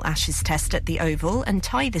final Ashes Test at the Oval and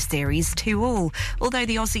tie the series 2-2. Although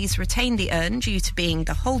the Aussies retained the urn due to being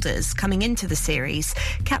the holders coming into the series,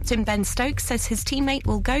 Captain Ben Stokes says his teammate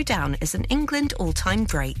will go down as an England all-time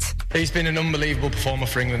great. He's been an unbelievable performer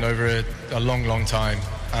for England over a long, long time,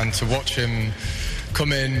 and to watch him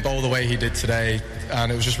come in, bowl the way he did today,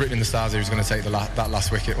 and it was just written in the stars he was going to take that last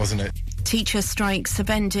wicket, wasn't it? Teacher strikes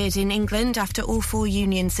have ended in England after all four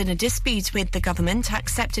unions in a dispute with the government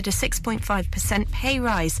accepted a 6.5% pay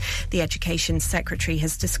rise. The Education Secretary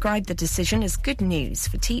has described the decision as good news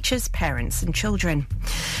for teachers, parents and children.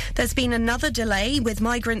 There's been another delay, with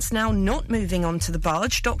migrants now not moving onto the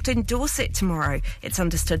barge docked in Dorset tomorrow. It's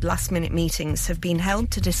understood last-minute meetings have been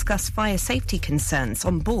held to discuss fire safety concerns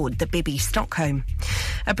on board the Bibby Stockholm.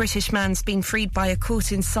 A British man's been freed by a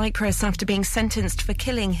court in Cyprus after being sentenced for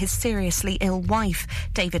killing his seriously ill wife.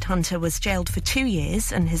 David Hunter was jailed for 2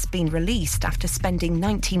 years and has been released after spending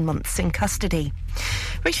 19 months in custody.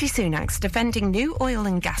 Rishi Sunak's defending new oil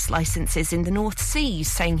and gas licences in the North Sea,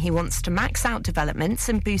 saying he wants to max out developments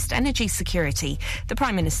and boost energy security. The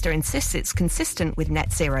Prime Minister insists it's consistent with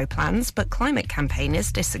net zero plans, but climate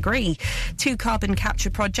campaigners disagree. 2 carbon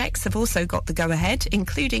capture projects have also got the go-ahead,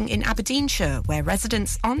 including in Aberdeenshire, where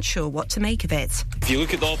residents aren't sure what to make of it. If you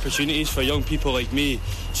look at the opportunities for young people like me,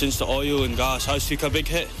 since the oil and gas has took a big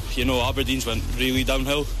hit, you know, Aberdeen's went really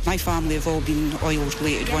downhill. My family have all been oil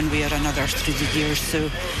related one way or another through the years, so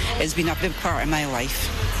it's been a big part of my life.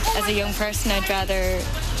 As a young person, I'd rather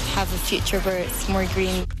have a future where it's more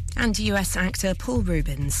green. And US actor Paul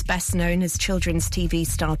Rubens, best known as children's TV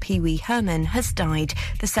star Pee Wee Herman, has died.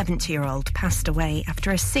 The 70-year-old passed away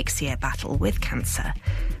after a 6-year battle with cancer.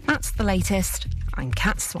 That's the latest. I'm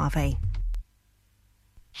Kat Suave.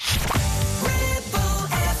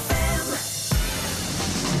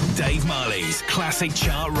 Dave Marley's Classic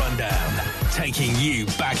Chart Rundown, taking you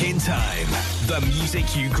back in time. The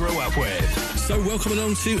music you grew up with. So welcome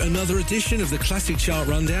along to another edition of the Classic Chart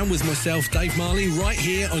Rundown with myself, Dave Marley, right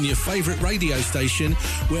here on your favourite radio station,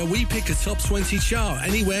 where we pick a top 20 chart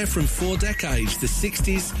anywhere from 4 decades, the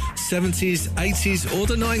 60s, 70s, 80s or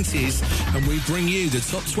the 90s, and we bring you the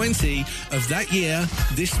top 20 of that year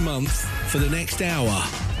this month for the next hour.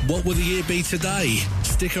 What will the year be today?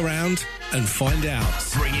 Stick around and find out.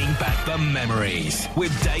 Bringing back the memories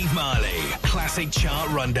with Dave Marley. Classic Chart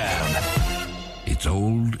Rundown. It's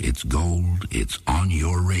old, it's gold, it's on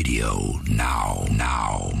your radio now.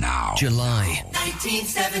 July.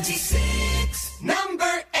 1976,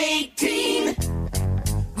 number 18.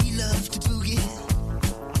 We love to boogie.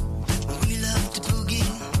 We love to boogie.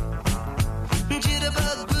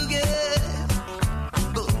 Jitterbug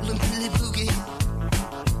boogie. Golden Billy boogie.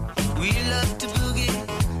 We love to boogie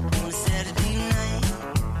on a Saturday night.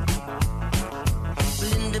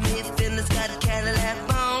 Linda Mayfinder's got a Cadillac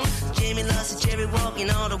bone. Jamie lost a cherry walking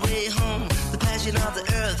all the way home. The passion of the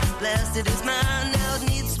earth blasted his mind. Now it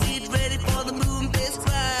needs sweet, ready for the moon bass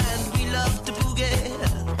grind. We love to boogie.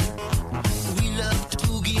 We love to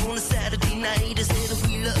boogie on a Saturday night. I said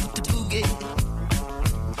we love to boogie.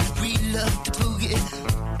 We love to boogie.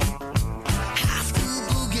 High school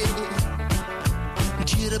boogie.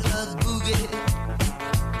 Jitterbug boogie.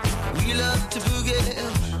 We love to boogie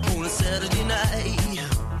on a Saturday night. Oh, yeah.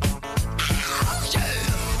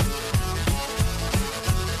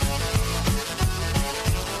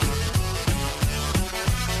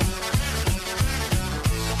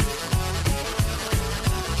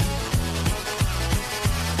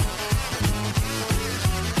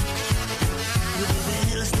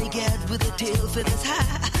 With a tail feathers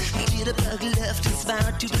high, Jitterbug left and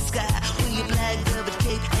smiled to the sky. With your black velvet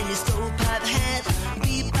cape and your stovepipe hat,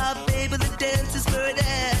 bebop baby, the dance is murder.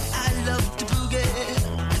 I love to boogie.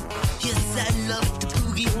 Yes, I love to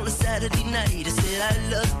boogie on a Saturday night. I said I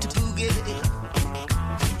love to boogie.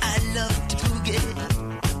 I love to boogie.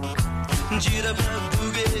 jitterbug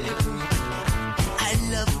boogie. I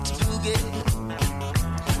love to boogie.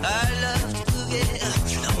 I love to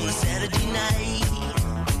boogie on a Saturday night.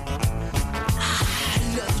 I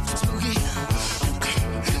love to boogie.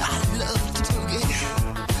 I love to boogie.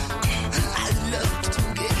 I love to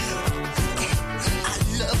boogie. I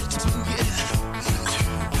love to boogie.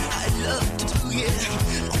 I love to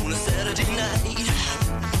boogie on a Saturday night.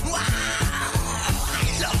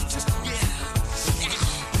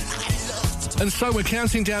 And so we're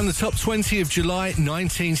counting down the top 20 of July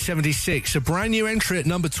 1976. A brand new entry at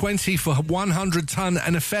number 20 for 100 Ton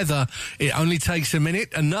and a Feather. It only takes a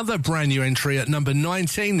minute. Another brand new entry at number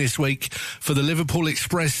 19 this week for the Liverpool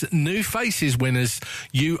Express New Faces winners,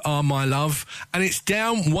 You Are My Love. And it's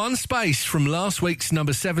down one space from last week's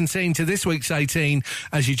number 17 to this week's 18,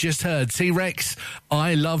 as you just heard, T-Rex,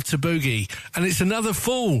 I Love to Boogie. And it's another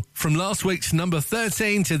fall from last week's number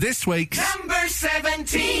 13 to this week's number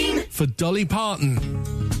 17 for Dolly Parton.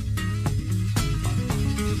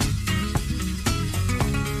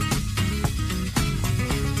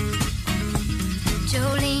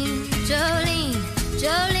 Jolene, Jolene,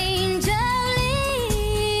 Jolene,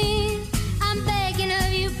 Jolene, I'm begging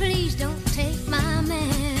of you, please don't take my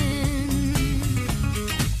man.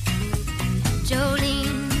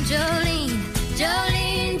 Jolene, Jolene,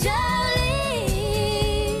 Jolene,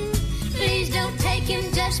 Jolene, please don't take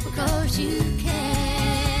him just because you can.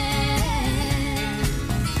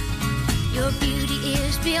 Your beauty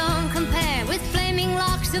is beyond compare, with flaming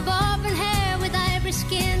locks of auburn hair, with ivory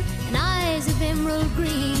skin and eyes of emerald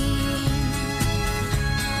green.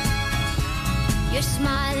 Your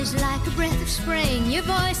smile is like a breath of spring, your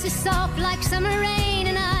voice is soft like summer rain,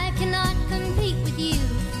 and I cannot compete with you,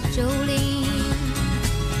 Jolene.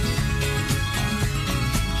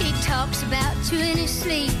 He talks about you in his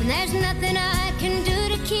sleep, and there's nothing I can do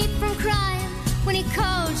to keep from crying when he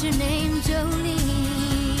calls your name, Jolene.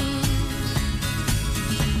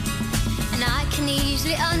 And I can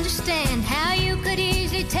easily understand how you could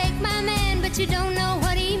easily take my man, but you don't know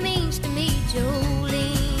what he means to me,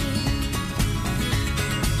 Jolene.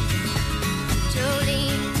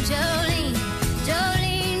 Jolene, Jolene,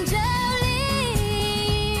 Jolene,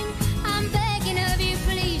 Jolene, I'm begging of you,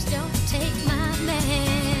 please don't take my man.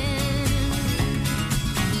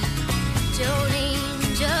 Jolene,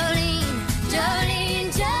 Jolene, Jolene,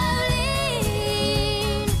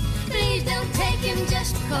 Jolene, please don't take him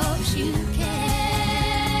just because you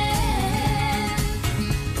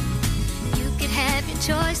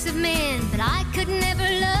choice of men, but I could never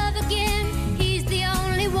love again. He's the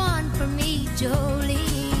only one for me,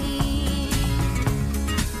 Jolene.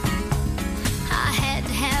 I had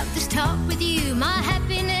to have this talk with you. My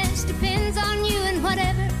happiness depends on you, and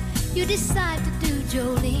whatever you decide to do,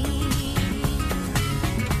 Jolene.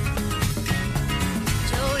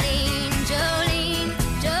 Jolene, Jolene,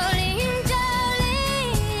 Jolene,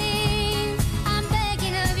 Jolene, I'm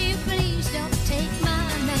begging of you, please don't take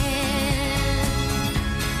my man.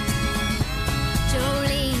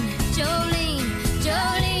 Jolene, Jolene,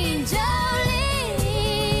 Jolene,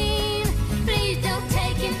 Jolene, please don't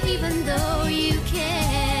take him even though you can.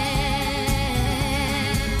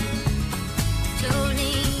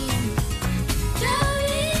 Jolene,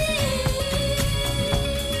 Jolene.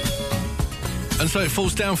 And so it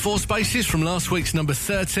falls down four spaces from last week's number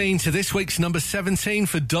 13 to this week's number 17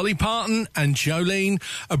 for Dolly Parton and Jolene.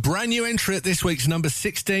 A brand new entry at this week's number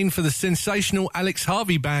 16 for the sensational Alex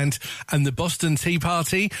Harvey Band and the Boston Tea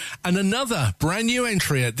Party. And another brand new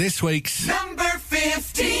entry at this week's number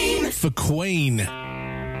 15 for Queen.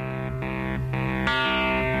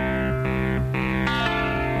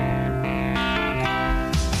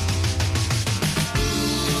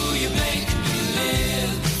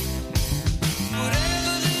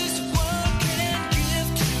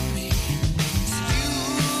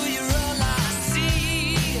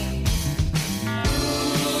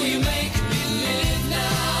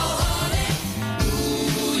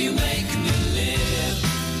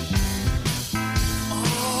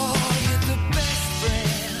 Oh, you're the best friend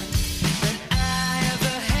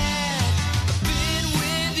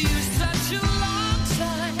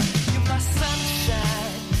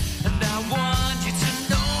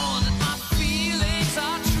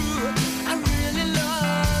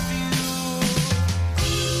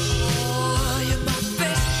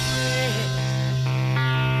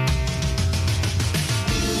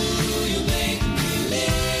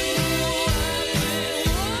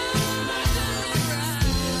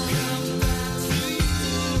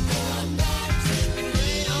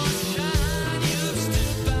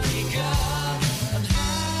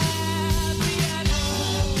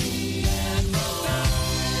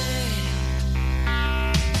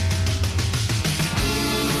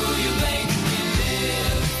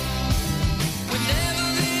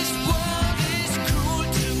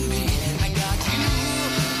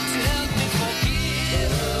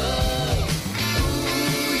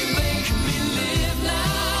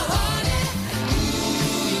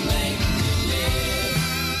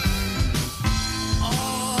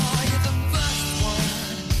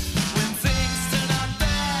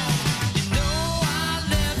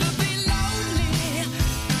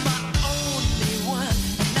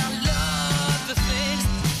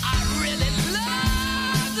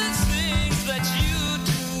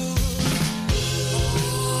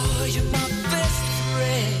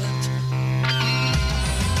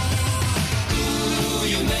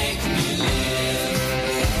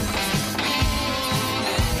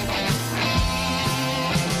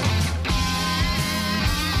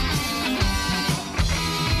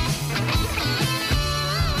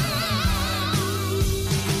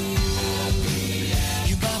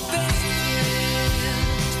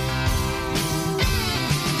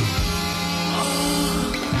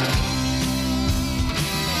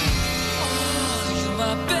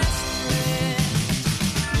my best friend.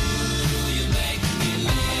 Ooh, you make me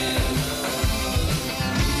live.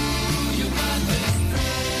 Ooh, you're my best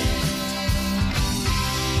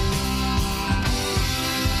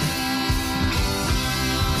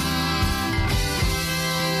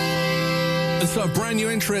And so a brand new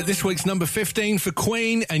entry at this week's number 15 for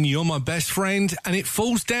Queen and You're My Best Friend, and it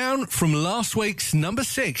falls down from last week's number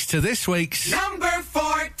 6 to this week's number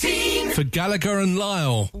 14 for Gallagher and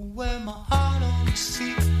Lyle. Where my heart on the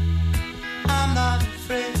seat, I'm not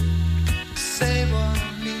afraid to say what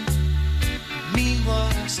I mean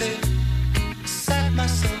what I say. Set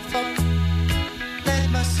myself up, let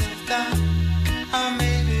myself down. I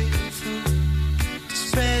may be a fool,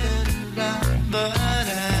 spread it around, but I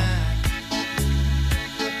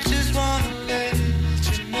just wanna let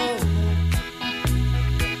you know.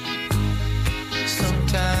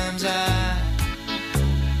 Sometimes I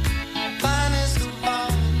find it so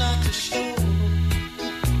hard not to show.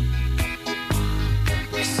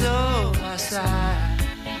 So I sigh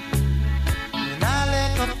when I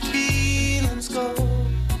let my feelings go.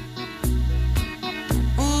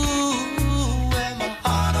 Ooh, when my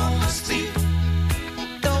heart on my sleeve,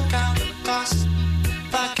 don't count the cost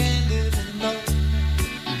if I can't live in love.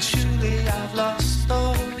 Surely I've lost.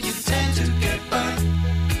 Oh, you tend to get burned,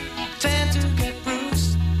 tend to get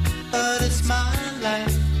bruised, but it's my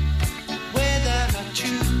life, whether I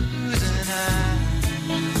choose, and I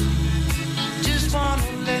just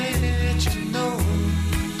wanna let you know.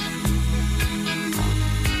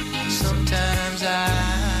 Sometimes I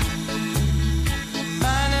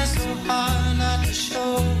find it so hard not to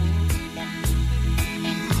show.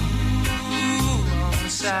 Ooh, on the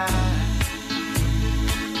side.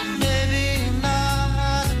 Baby, you're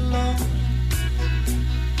not alone.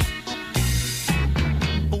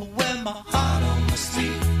 Oh, when my heart on my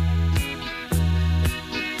sleeve.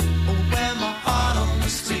 Oh, when my heart on my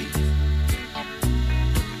sleeve.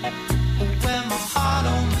 Oh, when my heart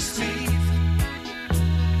on my sleeve.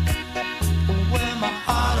 Oh, when my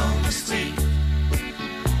heart on my sleeve.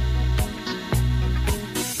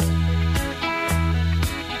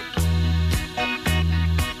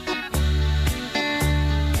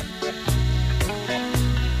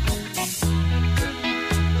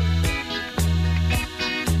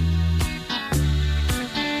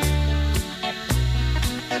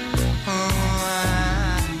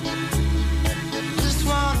 Just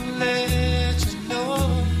wanna let you know.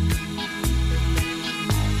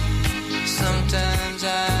 Sometimes I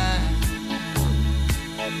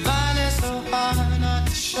find it so hard not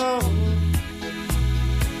to show.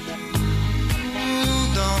 Ooh,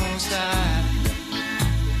 don't sigh.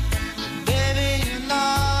 Baby, you're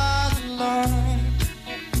not alone.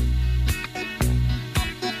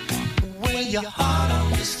 Wear your heart on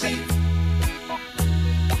your sleeve.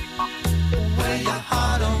 Wear your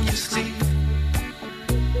heart on your sleeve.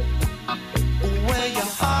 Wear your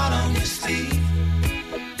heart on your sleeve.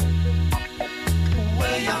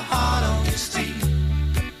 Wear your heart on your sleeve.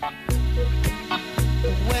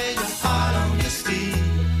 Wear your heart on your sleeve.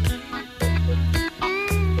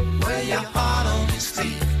 Wear your heart on your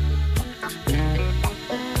sleeve.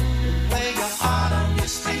 Wear your heart on your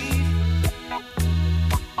sleeve.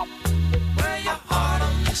 Wear your heart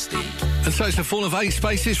on your sleeve. And so it's a fall of 8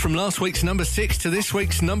 spaces from last week's number 6 to this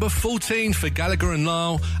week's number 14 for Gallagher and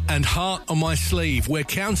Lyle and Heart on My Sleeve. We're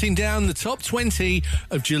counting down the top 20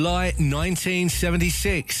 of July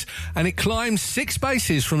 1976. And it climbs 6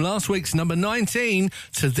 spaces from last week's number 19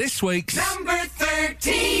 to this week's number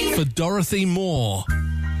 13 for Dorothy Moore.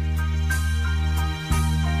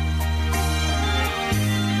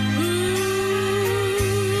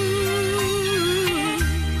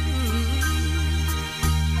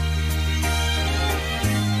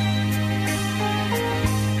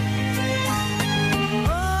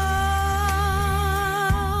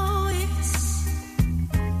 Oh, it's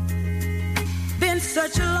been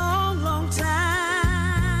such a long, long time.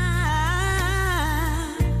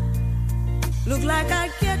 Look like I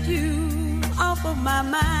get you off of my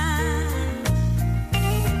mind,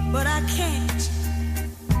 but I can't.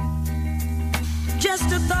 Just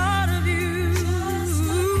the thought of you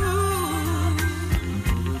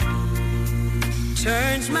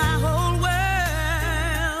turns my whole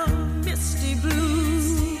world misty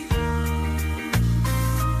blue.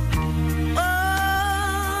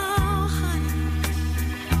 Oh, honey,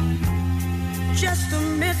 just the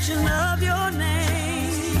mention of your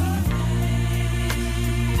name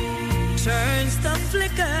turns the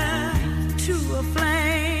flicker to a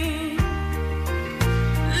flame.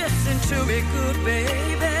 Listen to me, good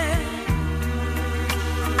baby.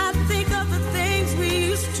 I think of the things we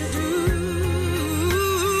used to do.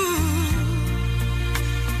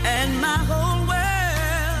 and my whole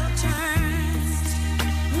world turns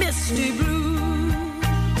misty blue.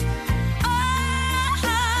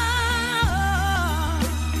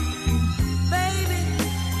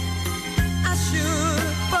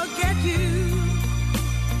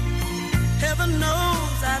 Heaven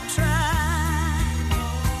knows I've tried.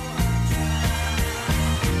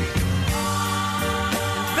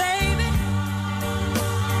 Baby,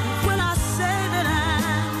 when I say that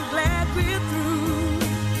I'm glad we're through,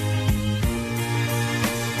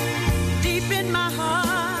 deep in my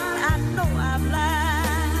heart I know I've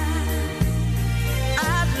lied.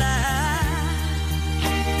 I've lied.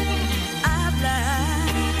 I've lied.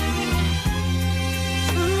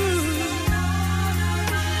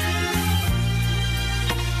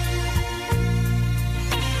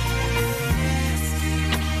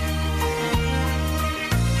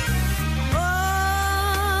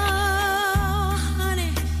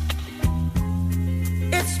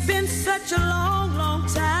 Such a long, long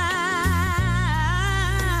time.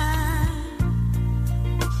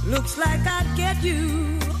 Looks like I'd get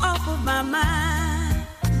you off of my mind,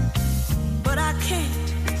 but I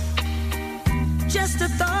can't. Just the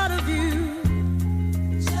thought of you,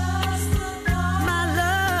 my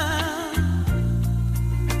love,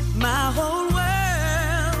 my whole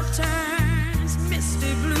world turns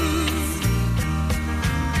misty blue.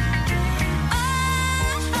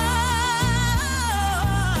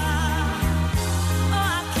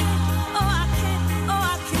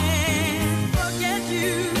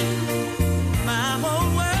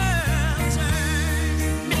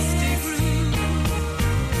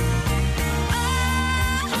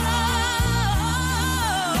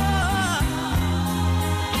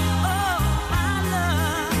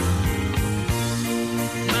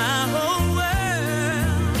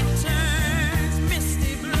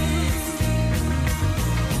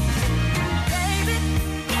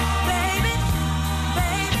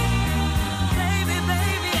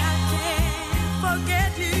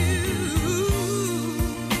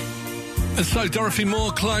 And so Dorothy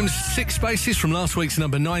Moore climbs 6 spaces from last week's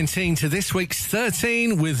number 19 to this week's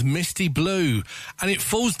 13 with Misty Blue. And it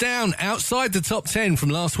falls down outside the top 10 from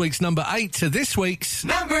last week's number 8 to this week's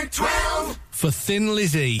number 12 for Thin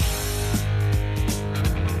Lizzy.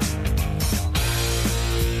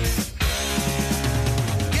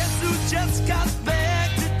 Guess who just got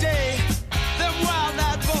back today? Them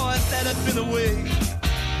wild-eyed boys that had been away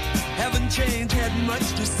haven't changed, had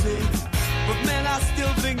much to say. But man, I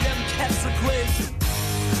still think them cats are crazy.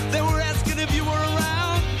 They were asking if you were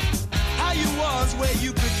around, how you was, where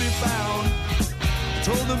you could be found.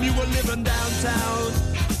 Told them you were living downtown,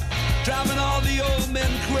 driving all the old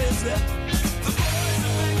men crazy. The boys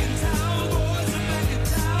are back in town, boys are back in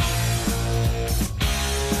town.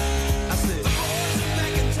 I said, the boys are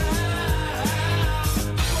back in town,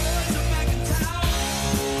 the boys are back in town.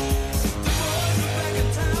 The boys are back in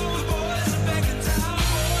town, the boys are back in town,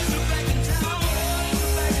 boys are back in town, boys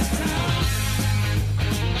are back in town.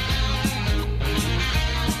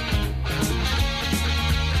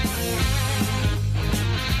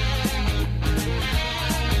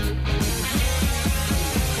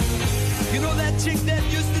 You know that chick that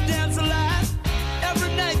used to dance a lot?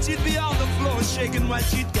 Every night she'd be on the floor shaking what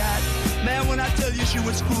she'd got. Man, when I tell you she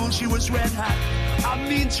was cool, she was red hot. I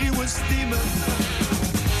mean, she was steaming.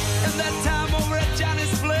 And that time over at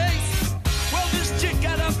Johnny's place, well, this chick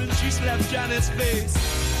got up and she slapped Johnny's face.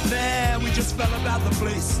 Man, we just fell about the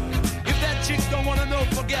place. If that chick don't want to know,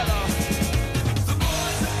 forget her. The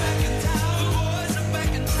boys are back in town, the boys are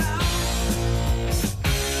back in town.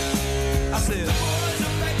 I said, the boys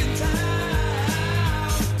are back in town.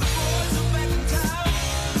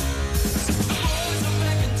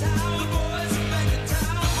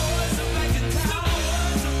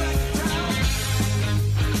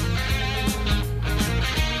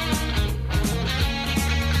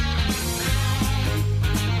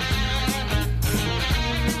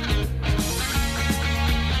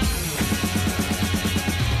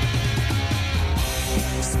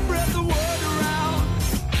 Spread the word around.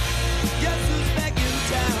 Guess who's back in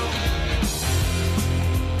town?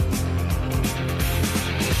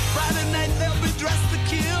 Friday night they'll be dressed to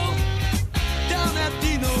kill down at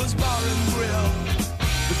Dino's Bar and Grill.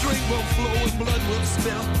 The drink will flow and blood will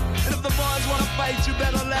spill. And if the boys want to fight, you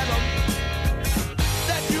better let them.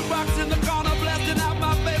 That jukebox in the corner blasting out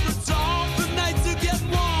my favorite song. The nights are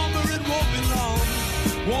getting warmer, it won't be long.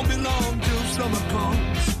 Won't be long till summer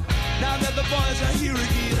comes. Now that the boys are here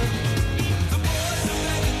again. The boys are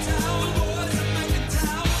back in town, the boys are back in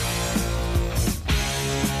town.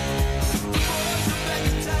 The boys are back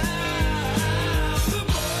in town. The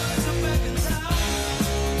boys are back in town.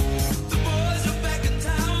 The boys are back in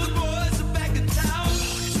town. The boys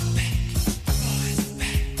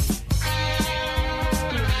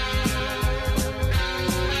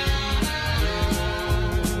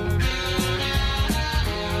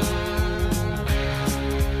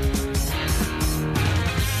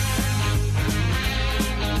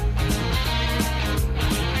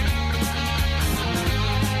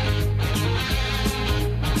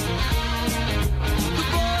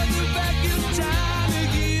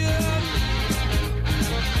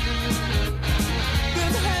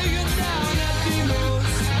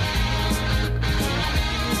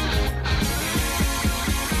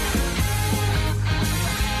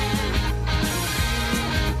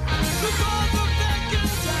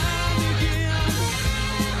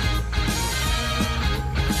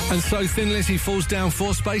And so Thin Lizzy falls down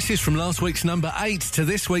 4 spaces from last week's number 8 to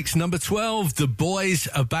this week's number 12. The Boys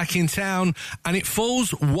are back in town. And it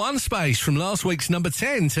falls 1 space from last week's number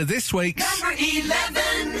 10 to this week's number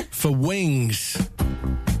 11 for Wings.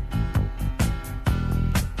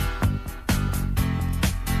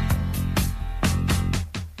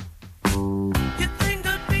 You think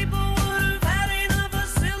that people would have had enough of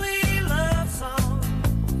silly love songs?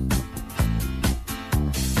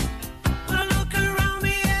 But I look around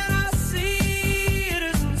me and I see it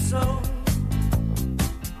isn't so.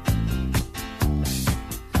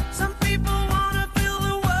 Some people want to fill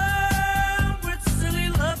the world with silly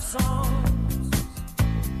love songs.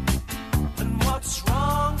 And what's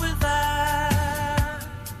wrong with that?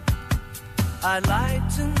 I'd like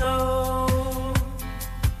to know.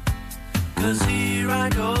 'Cause here I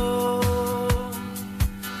go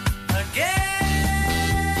again.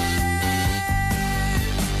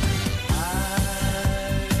 I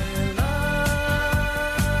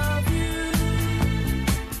love you.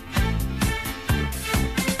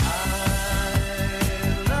 I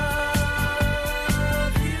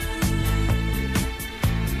love you.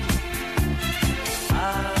 I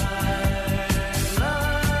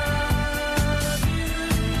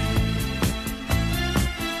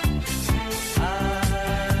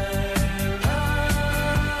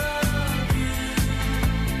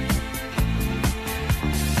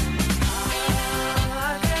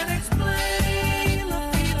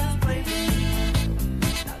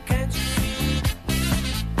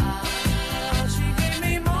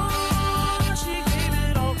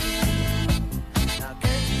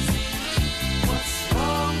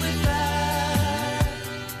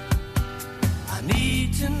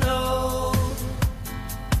you.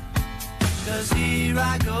 Here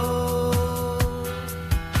I go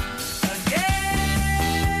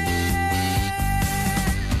again.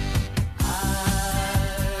 I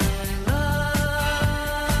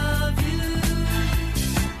love you.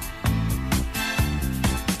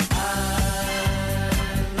 I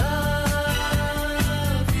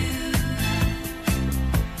love you.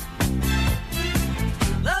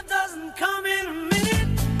 Love doesn't come in a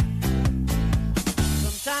minute.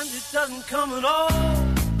 Sometimes it doesn't come at all.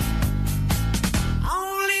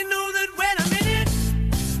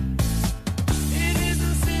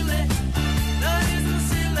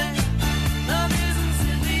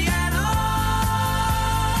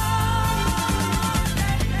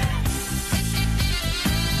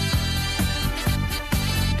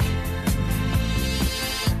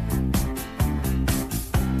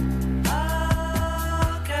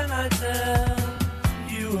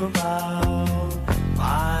 About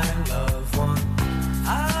my loved one.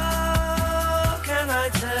 How can I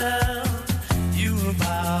tell you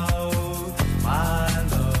about my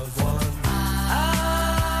loved one?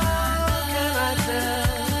 How can I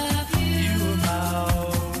tell you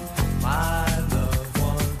about my loved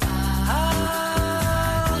one?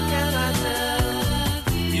 How can I tell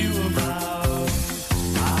you about my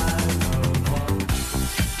loved one?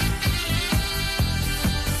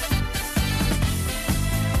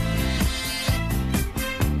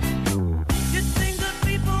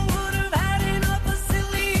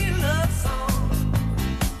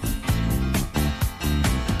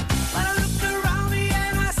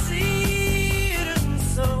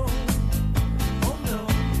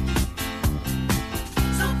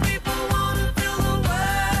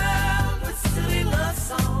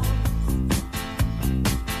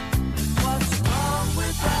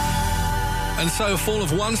 And so a fall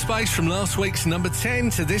of 1 space from last week's number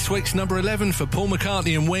 10 to this week's number 11 for Paul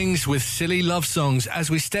McCartney and Wings with Silly Love Songs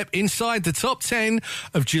as we step inside the top 10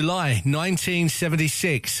 of July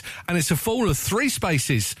 1976. And it's a fall of 3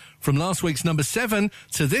 spaces from last week's number 7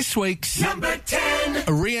 to this week's number 10.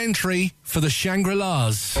 A re-entry for the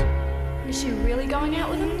Shangri-Las. Is she really going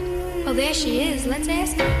out with him? Well, there she is. Let's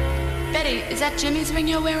ask her. Betty, is that Jimmy's ring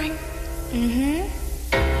you're wearing? Mm-hmm.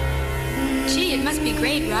 Gee, it must be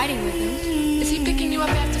great riding with him. Is he picking you up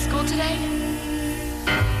after school today?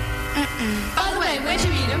 By the way, where'd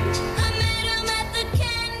you meet him? I met him at the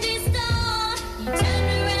candy store. He turned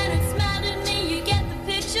around and smiled at me. You get the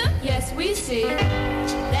picture? Yes, we see.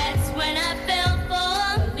 That's when I fell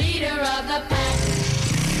for the leader of the pack.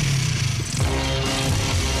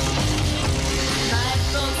 My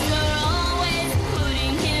folks are always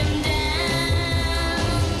putting him down.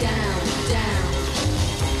 Down, down.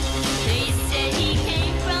 They said he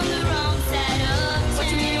came from the wrong side of town. What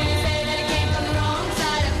do you mean when you say that he came from the wrong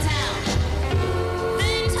side of town?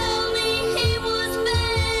 They told me he was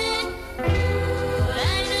bad, but I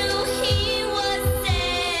knew he was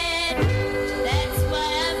sad. That's why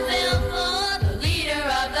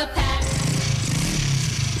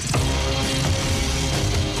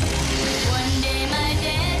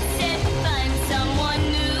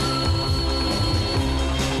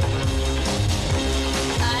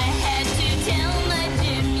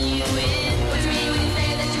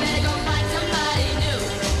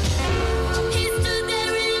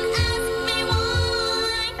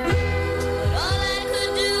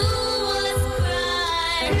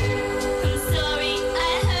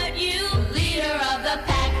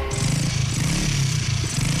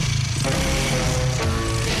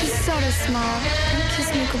smile and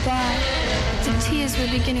kissed me goodbye. The tears were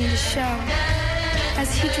beginning to show.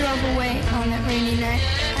 As he drove away on that rainy night,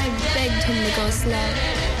 I begged him to go slow.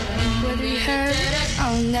 Whether he heard,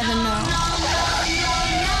 I'll never know.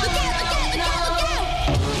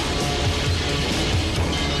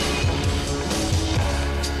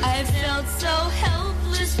 I felt so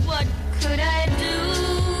helpless, what could I do?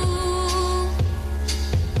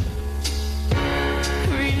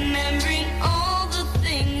 Remembering all the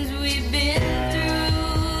things we've been through.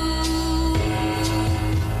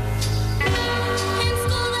 In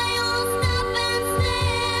school they all stop and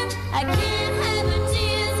stare. I can't have her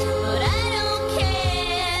tears, but I don't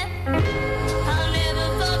care. I'll never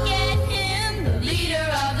forget him, the leader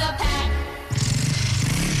of the pack.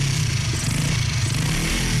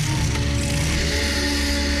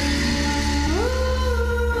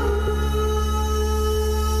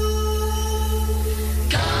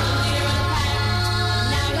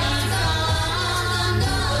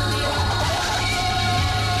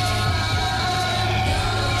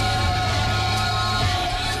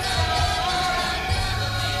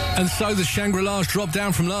 And so the Shangri-Las dropped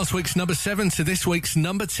down from last week's number 7 to this week's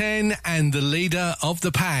number 10 and the leader of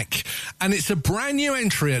the pack. And it's a brand new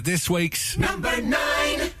entry at this week's Number 9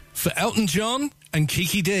 for Elton John and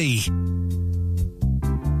Kiki D.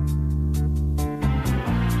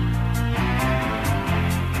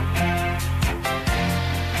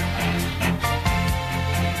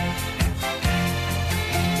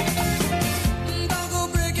 Don't go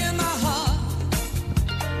breaking my heart.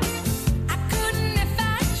 I couldn't if I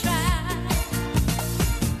tried.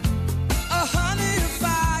 Oh, honey, if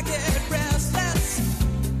I get restless,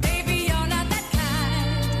 baby, you're not that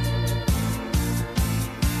kind.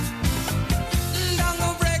 Don't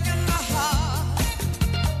go breaking my heart.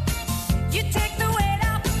 You take the weight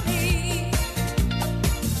off of me.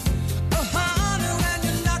 Oh, honey, when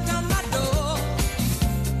you knock on my door,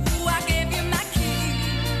 ooh, I gave you my key.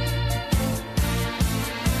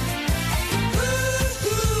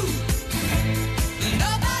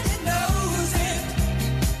 Nobody knows it.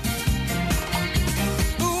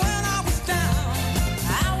 When I was down,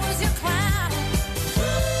 I was your clown.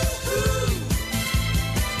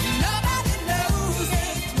 Nobody knows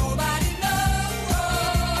it. Nobody knows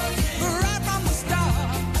it. Right from the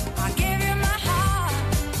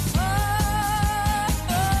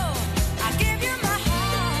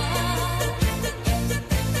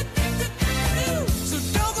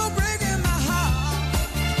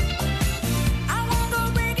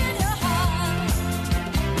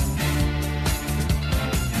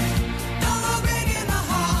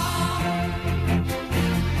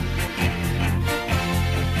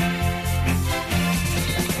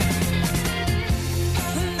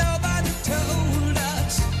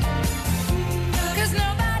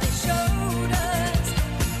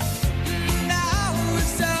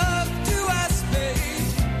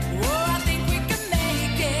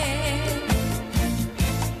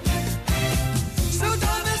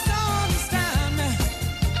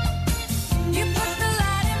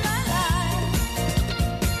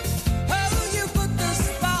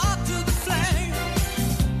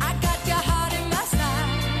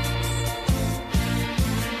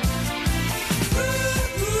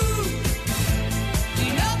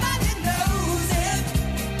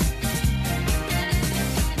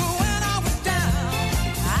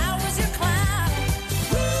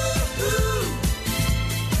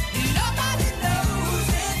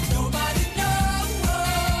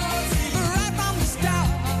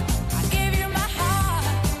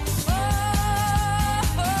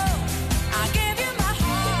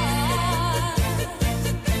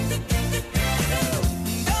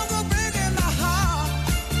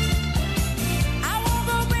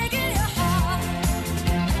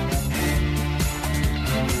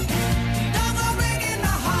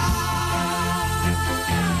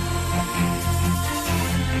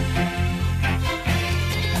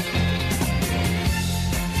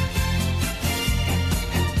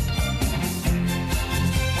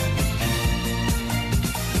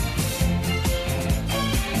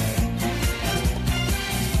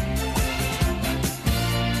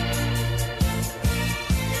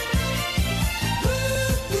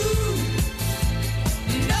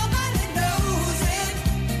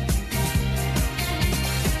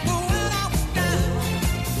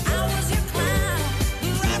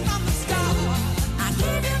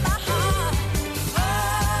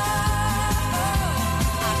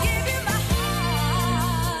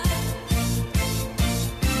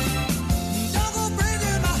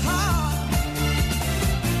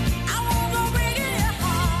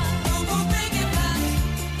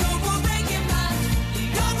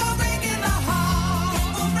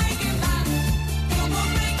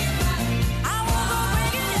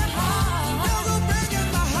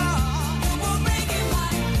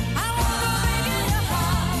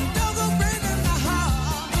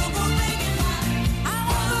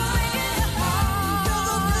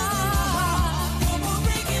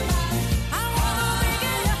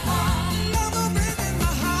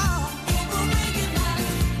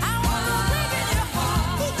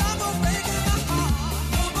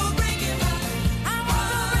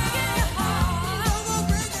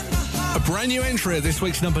brand new entry at this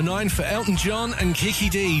week's number 9 for Elton John and Kiki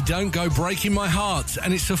D, Don't Go Breaking My Heart.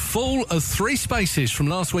 And it's a fall of 3 spaces from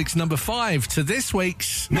last week's number 5 to this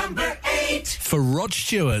week's number 8 for Rod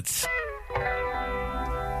Stewart.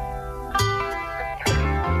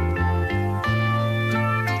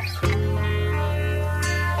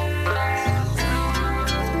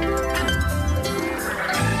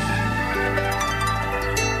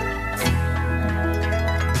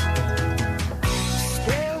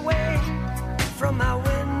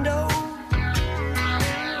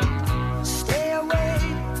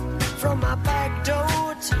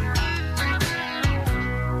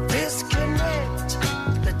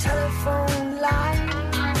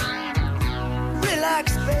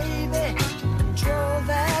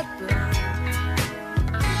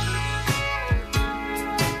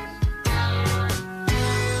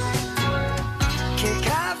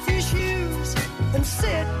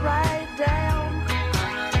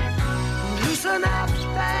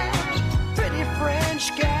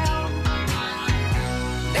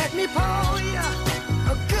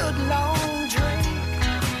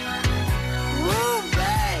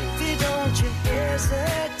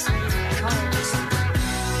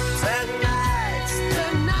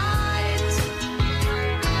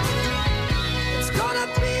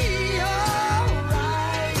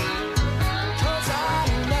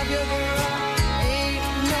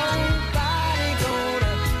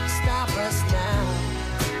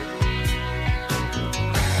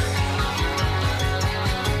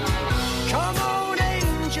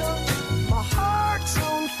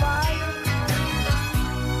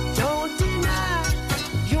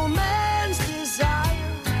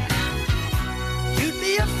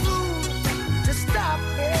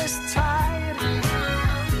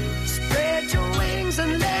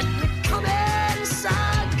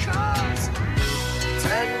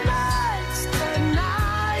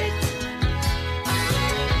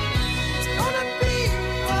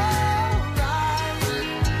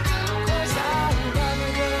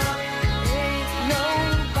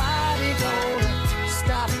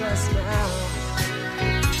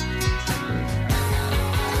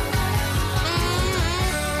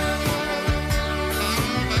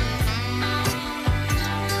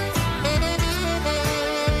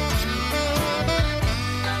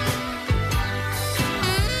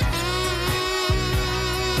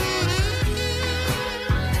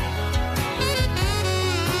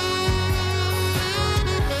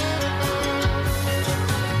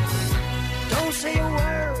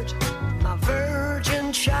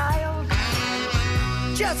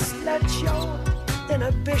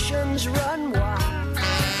 Inhibitions run wild.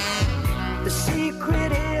 The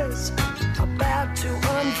secret is about to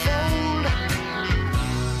unfold.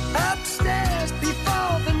 Upstairs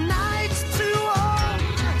before the night's too old.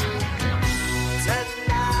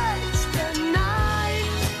 Tonight's the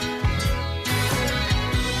night.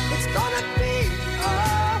 It's gonna be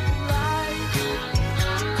alright.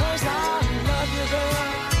 'Cause I love you, girl.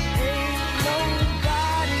 Ain't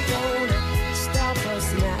nobody gonna stop us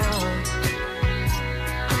now.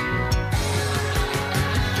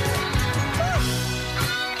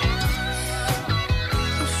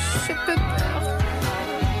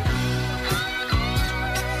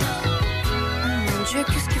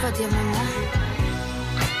 Qu'est-ce qu'il va dire, maman?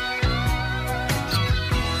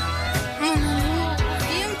 Mon amour,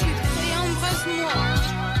 viens plus près, embrasse-moi.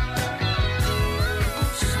 Oh,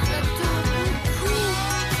 je t'adore beaucoup.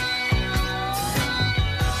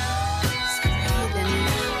 C'est la nuit de la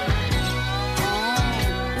nuit. Oh,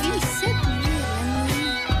 oui, cette nuit de la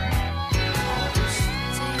nuit. Oh, je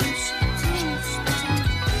t'aime.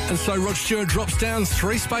 And so Rod Stewart drops down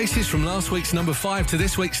 3 spaces from last week's number 5 to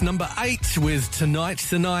this week's number 8 with Tonight's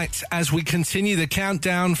the Night. As we continue the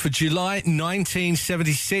countdown for July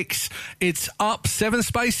 1976, it's up 7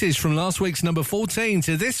 spaces from last week's number 14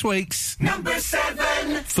 to this week's number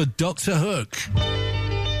 7 for Dr. Hook.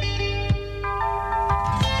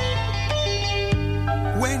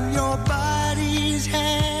 When your body's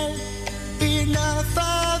had enough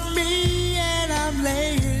of me and I'm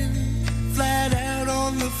laying flat out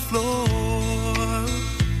on the floor.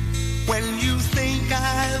 When you think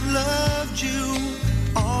I've loved you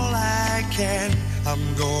all I can,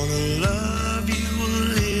 I'm gonna love you a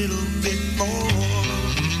little bit more.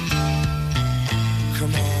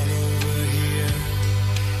 Come on over here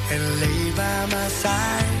and lay by my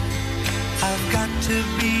side. I've got to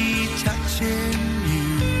be touching you.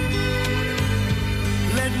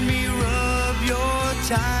 Let me rub your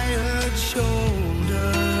tired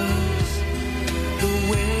shoulders the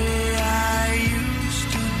way I used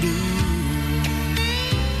to do.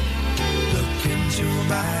 Look into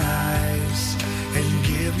my eyes and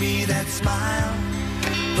give me that smile,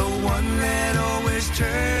 the one that always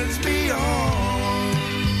turns me on.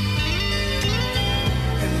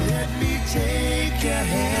 And let me take your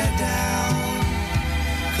hair down,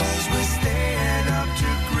 'cause we're staying up to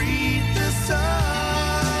greet the sun.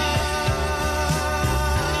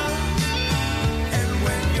 And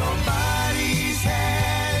when your body's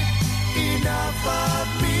had enough of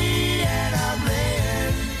me and I'm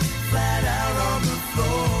laying flat out on the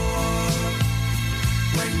floor,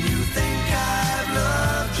 when you think I've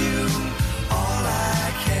loved you all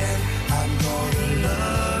I can, I'm gonna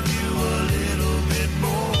love you a little bit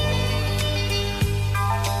more.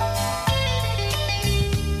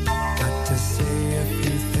 Got to say a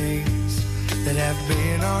few things that have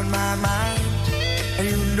been on my mind, and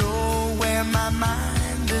you know where my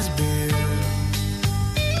mind has been.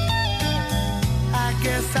 I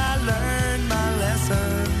guess I learned my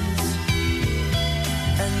lessons,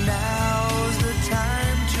 and now's the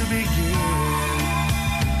time to begin.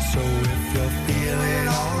 So if you're feeling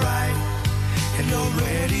alright and you're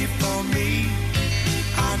ready for me,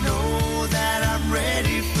 I know that I'm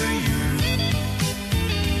ready for you.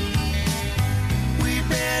 We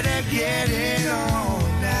better get it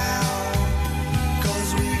on now, 'cause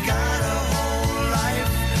we got a whole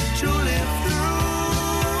life to live through.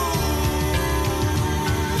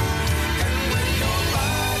 And when your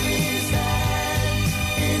body's had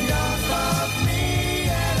enough of me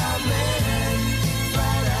and I'm laying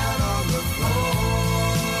flat out on the floor,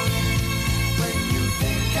 when you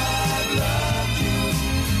think I've loved you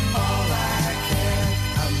all I can,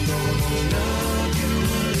 I'm gonna love you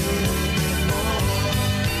a little bit more.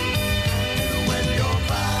 And when your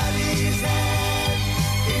body's had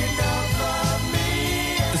enough of me.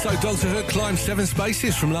 So Dr. Hook climbed 7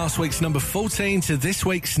 spaces from last week's number 14 to this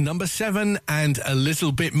week's number 7 and a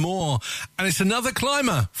little bit more. And it's another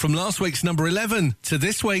climber from last week's number 11 to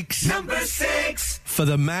this week's Number 6. for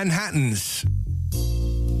the Manhattans.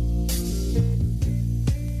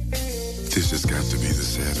 This has got to be the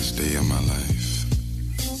saddest day of my life.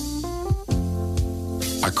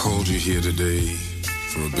 I called you here today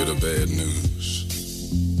for a bit of bad news.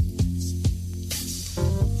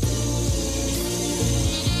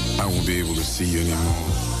 I won't be able to see you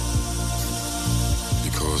anymore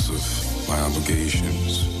because of my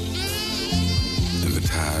obligations and the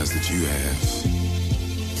ties that you have.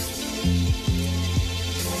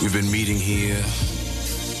 We've been meeting here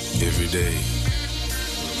every day.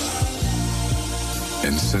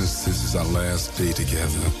 And since this is our last day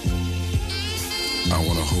together, I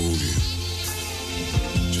want to hold you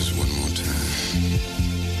just one more time.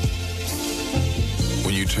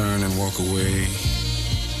 When you turn and walk away,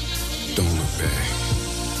 don't look back.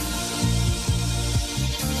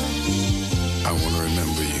 I want to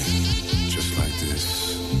remember you just like this.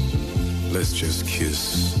 Let's just kiss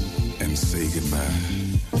and say goodbye.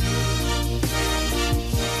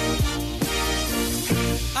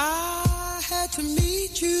 I had to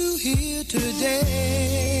meet you here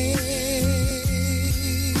today.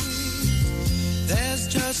 There's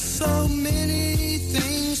just so many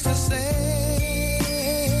things to say.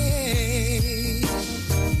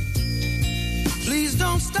 Please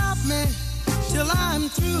don't stop me till I'm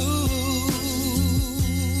through.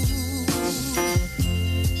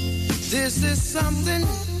 This is something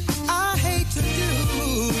I hate to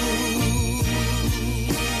do.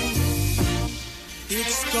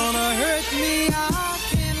 It's gonna hurt me, I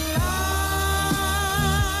can't lie.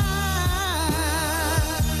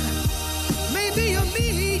 Maybe you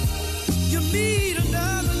meet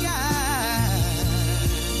another guy.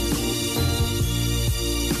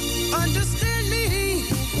 Understand me,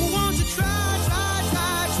 won't you try.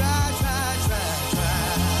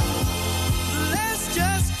 Let's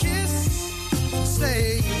just kiss,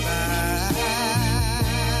 say goodbye.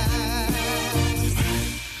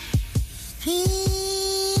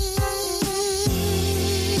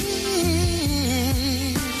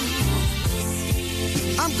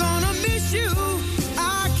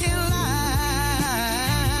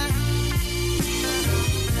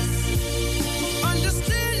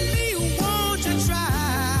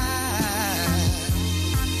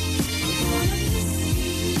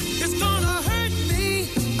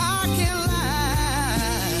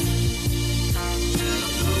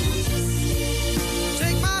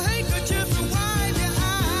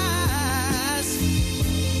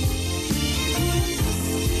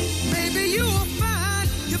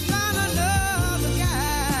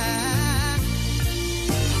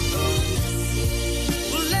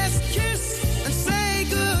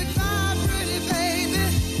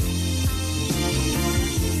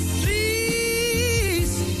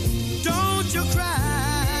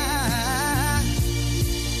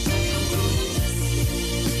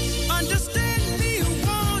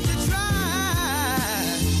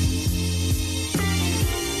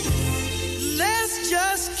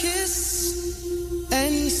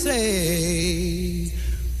 say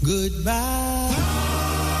goodbye.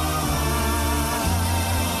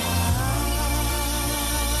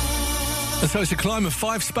 And so it's a climb of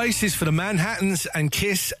 5 spaces for the Manhattans and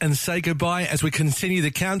Kiss and Say Goodbye as we continue the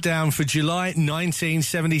countdown for July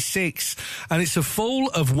 1976. And it's a fall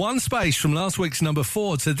of 1 space from last week's number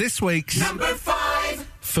 4 to this week's number 5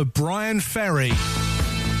 for Brian Ferry.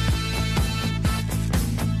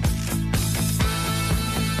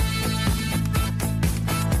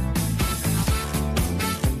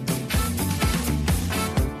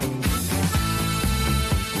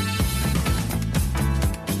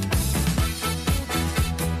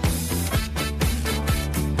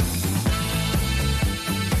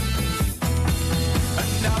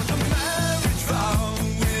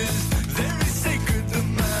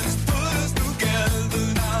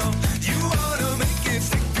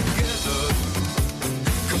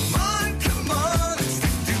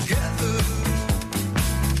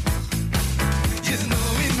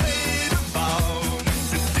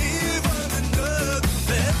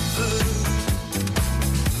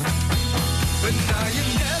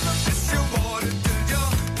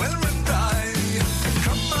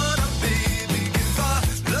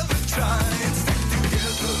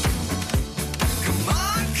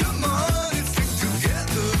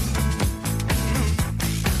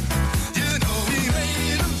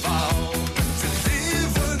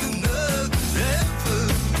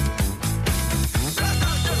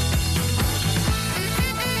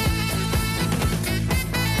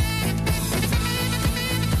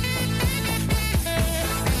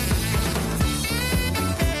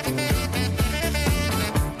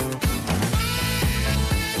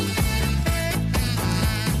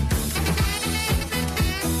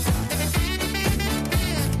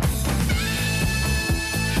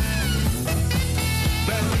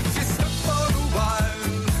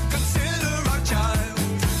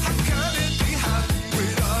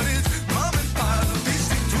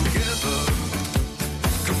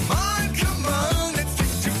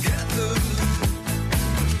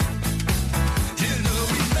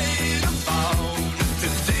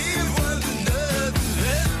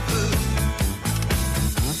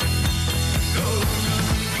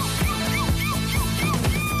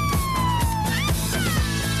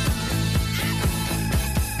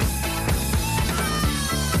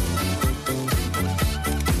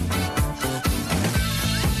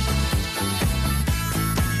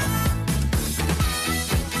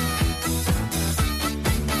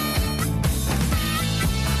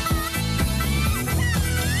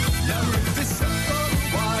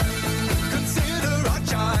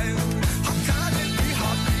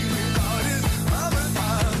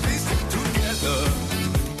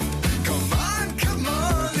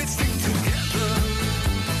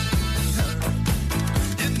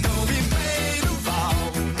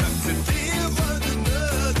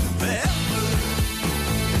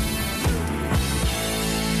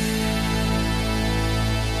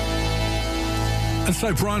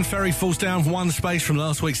 So Brian Ferry falls down 1 space from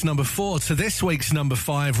last week's number 4 to this week's number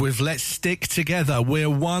 5 with Let's Stick Together. We're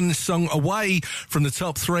 1 song away from the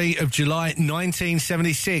top 3 of July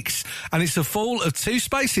 1976. And it's a fall of 2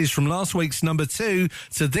 spaces from last week's number 2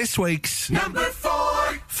 to this week's number 4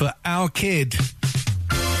 for Our Kid.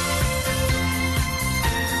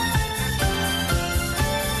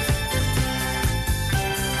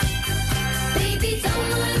 Baby, don't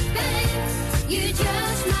look back. You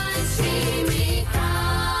just might see me.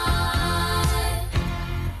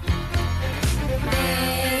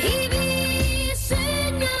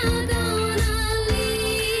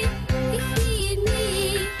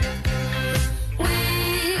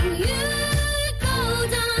 When you go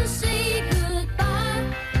down, say goodbye.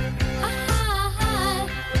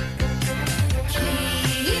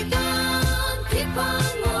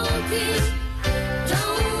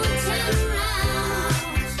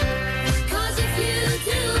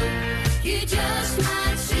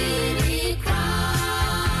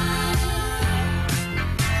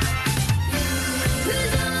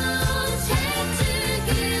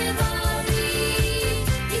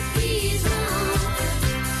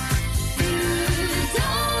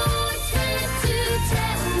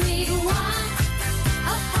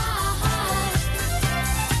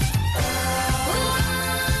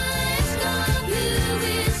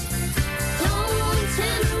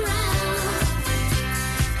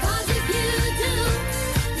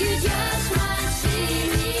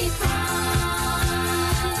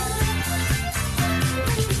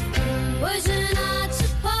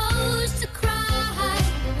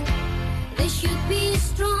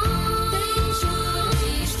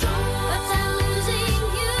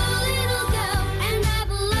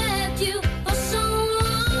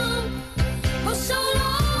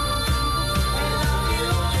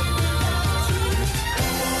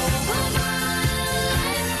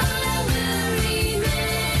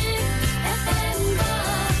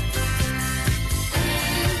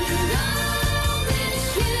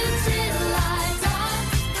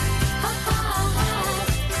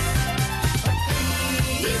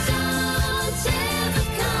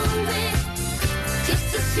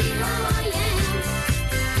 see how I am?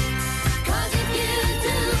 'Cause if you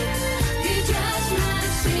do, you just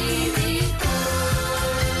might see me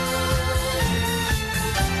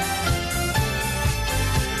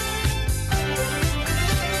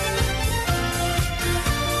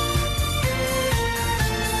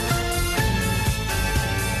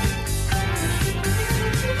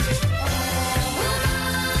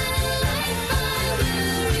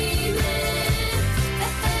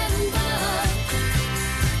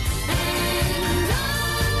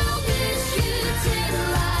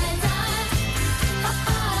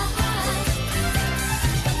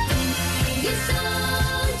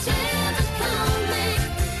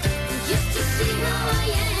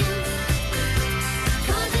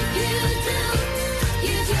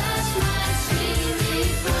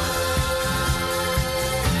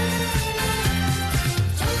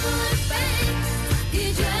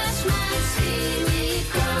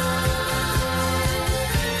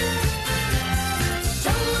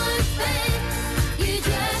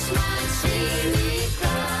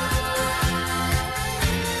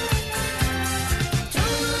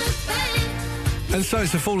And so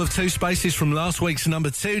it's a fall of 2 spaces from last week's number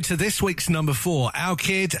 2 to this week's number 4. Our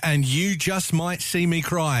Kid and You Just Might See Me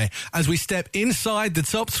Cry as we step inside the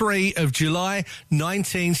top 3 of July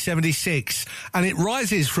 1976. And it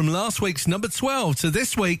rises from last week's number 12 to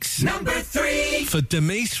this week's number 3 for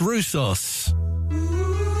Demis Roussos.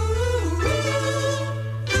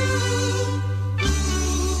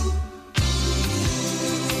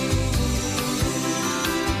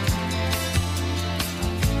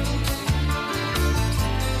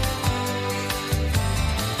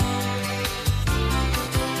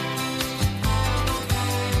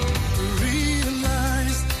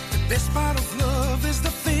 Best part of love is the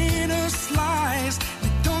thinnest slice.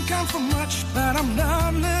 It don't count for much, but I'm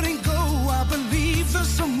not letting go. I believe there's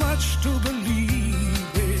so much to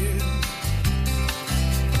believe in.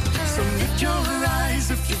 So lift your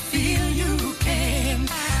eyes if you feel you can.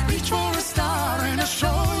 Reach for a star and I'll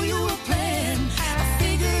show you a plan. I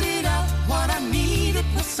figured it out, what I needed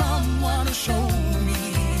was someone to show me.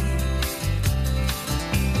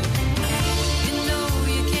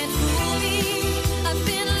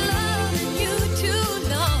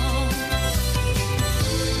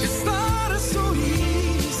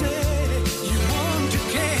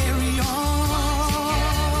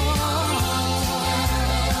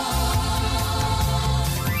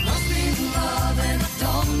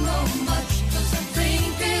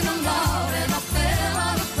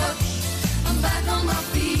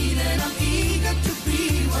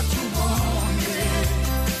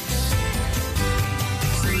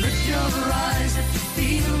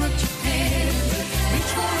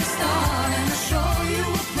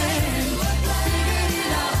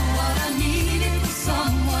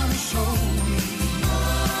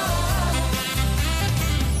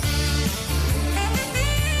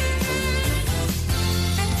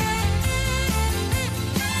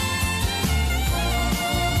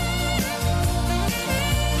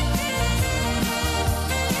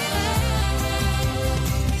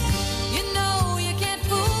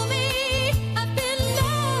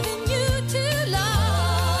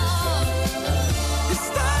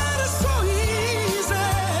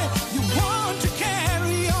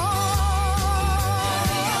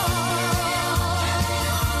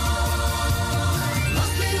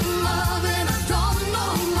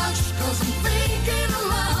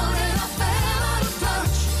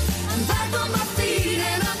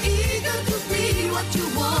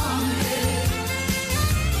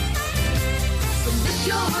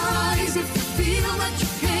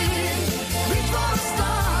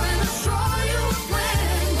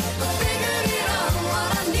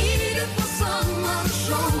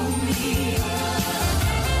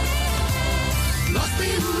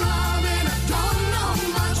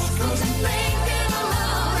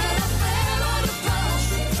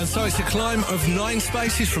 So it's a climb of 9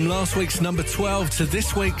 spaces from last week's number 12 to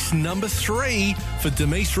this week's number 3 for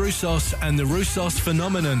Demis Roussos and the Roussos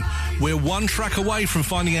Phenomenon. We're 1 track away from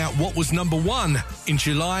finding out what was number 1 in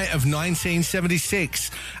July of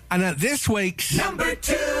 1976. And at this week's number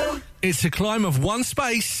 2, it's a climb of 1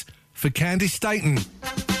 space for Candy Staton.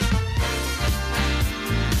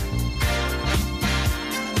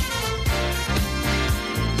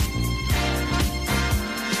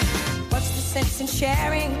 Sense in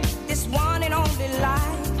sharing this one and only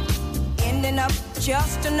life, ending up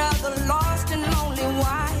just another lost and lonely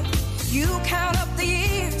wife. You count up the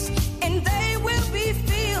years and they will be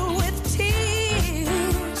filled with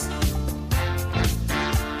tears.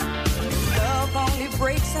 Love only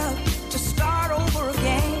breaks up to start over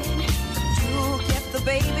again. You'll get the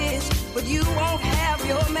babies, but you won't have of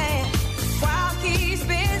your man while he's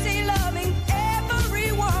busy loving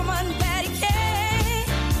every woman that he can.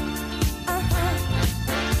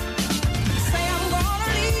 Say I'm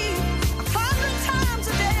gonna leave 100 times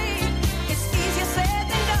a day. It's easier said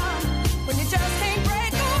than done when you just can't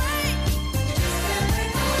break away.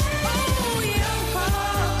 Oh, young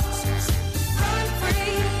hearts, run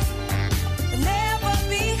free. Never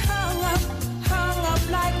be hung up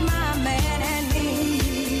like my man and me.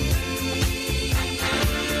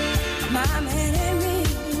 My man and me.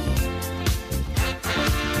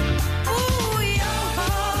 Ooh, young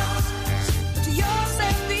hearts, to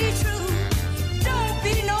yourself be true. Don't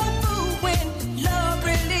be no fool when love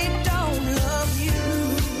really don't love you.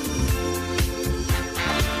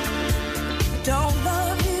 Don't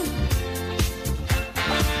love you.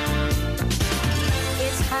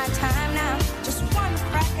 It's high time now, just one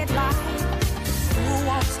crack at life. Who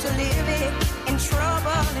wants to live it in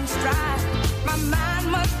trouble and strife? My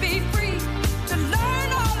mind must be free to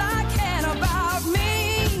learn all I can about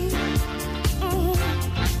me.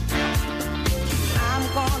 I'm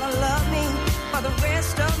gonna love me for the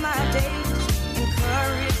rest of my days.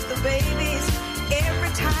 Encourage the babies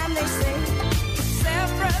every time they say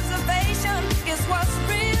self-preservation is what's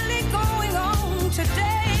really going on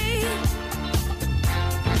today.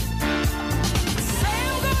 Say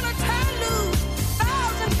I'm gonna turn loose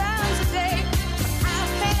 1,000 times a day. How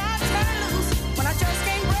can I turn loose when I just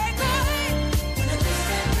can't break away?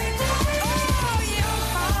 Oh, young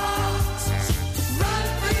hearts, run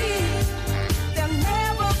free. They'll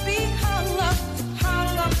never be hung up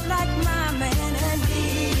like my man and me.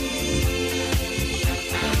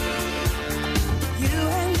 You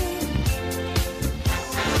and me.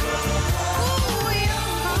 Ooh,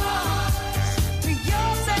 young hearts, to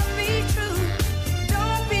yourself be true.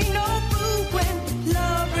 Don't be no fool when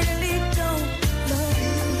love really don't love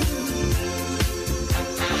you.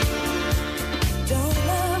 Don't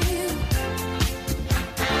love you.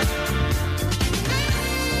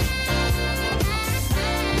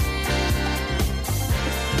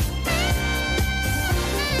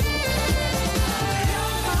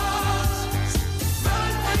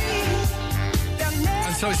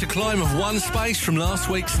 And so it's a climb of one space from last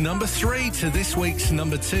week's number 3 to this week's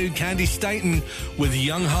number 2. Candy Staton with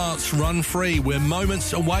Young Hearts Run Free. We're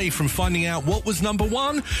moments away from finding out what was number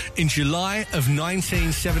 1 in July of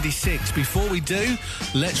 1976. Before we do,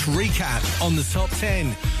 let's recap on the top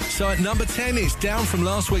 10. So at number 10, it's down from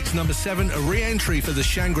last week's number 7, a re-entry for the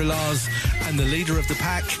Shangri-Las and the leader of the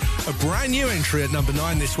pack. A brand new entry at number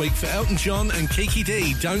 9 this week for Elton John and Kiki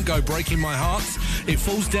D, Don't Go Breaking My Heart. It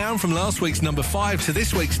falls down from last week's number 5 to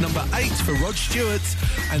this week's number 8 for Rod Stewart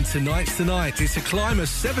and Tonight's the Night. It's a climb of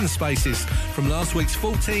 7 spaces from last week's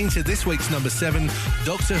 14 to this week's number 7,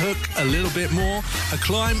 Dr. Hook, A Little Bit More. A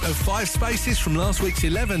climb of 5 spaces from last week's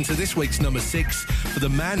 11 to this week's number 6 for the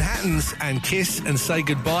Manhattans and Kiss and Say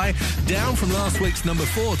Goodbye. Down from last week's number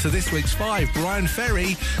 4 to this week's 5, Brian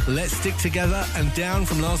Ferry, Let's Stick Together. And down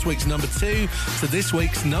from last week's number 2 to this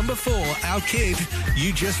week's number 4, Our Kid,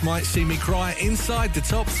 You Just Might See Me Cry. Inside the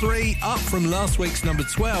top 3, up from last week's number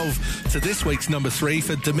 12 to this week's number 3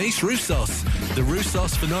 for Demis Roussos, The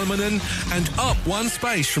Roussos Phenomenon. And up 1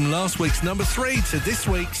 space from last week's number 3 to this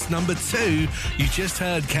week's number 2, you just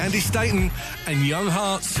heard Candy Staton and Young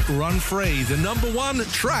Hearts Run Free, the number 1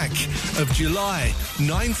 track of July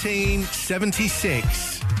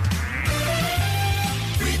 1976.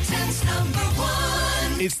 Britain's number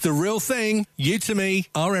 1. It's the real thing. You to me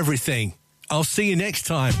are everything. I'll see you next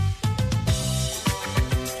time.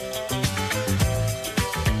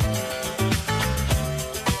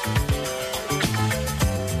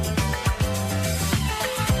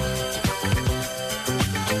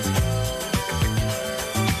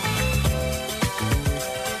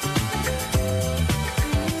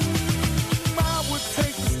 I would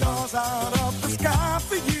take the stars out of the sky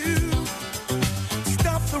for you.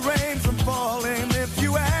 Stop the rain from falling if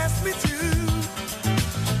you ask me to.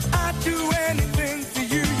 I'd do anything for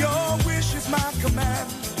you. Your wish is my command.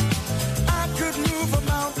 I could move a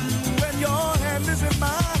mountain when your hand is in my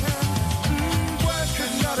hand. Words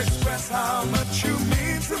could not express how much you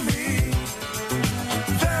mean to me.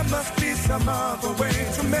 There must be some other way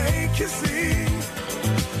to make you see.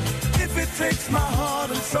 If it takes my heart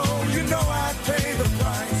and soul, you know I'd pay the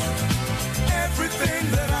price.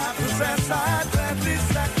 Everything that I possess, I'd gladly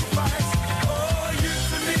sacrifice. Oh, you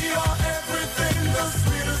to me are everything, the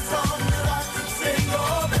sweetest song that I could sing.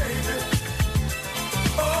 Oh, baby.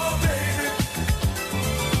 Oh, baby.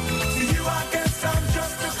 To you, I guess I'm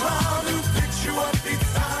just a clown who picks you up each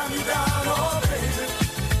time you're down. Oh, baby.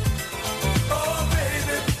 Oh,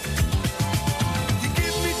 baby. You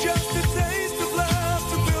give me just a taste of love.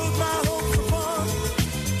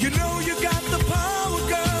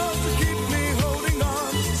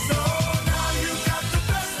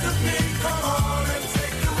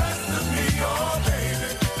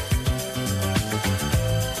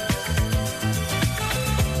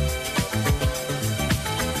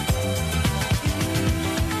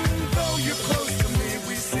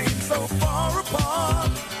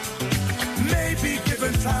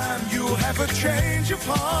 change your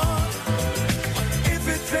heart. If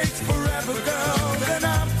it takes forever, girl, then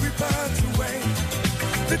I'm prepared to wait.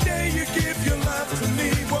 The day you give your love to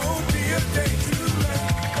me won't be a day too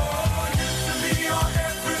late. Oh, you to me are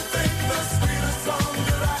everything, the sweetest song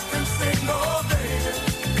that I can sing. Oh, baby.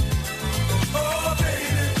 Oh,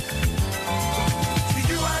 baby. To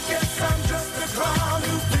you, I guess I'm just a clown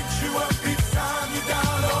who picks you up each time you're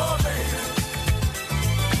down. Oh, baby.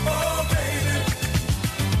 Oh, baby.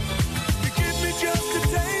 You give me just a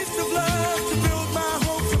taste of love to build my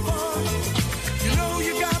hopes upon. You know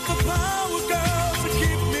you got the power, girl, to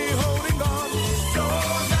keep me holding on. So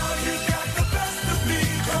now you got the best of me.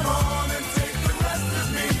 Come on and take the rest of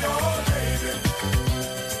me. Oh, baby.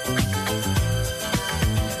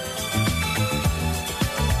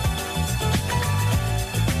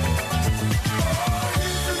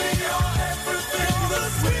 To me, you're everything, the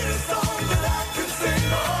sweetest song that I can sing.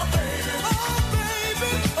 Oh, baby. Oh,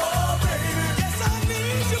 baby. Oh, baby. Yes, I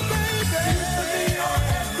need you, baby. To me, you're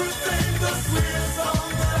everything, the sweetest song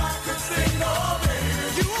that I can sing. Oh, baby.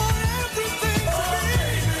 You are everything to me.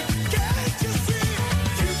 Can't you see?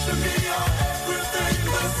 You to me are everything,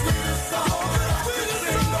 the sweetest song that I can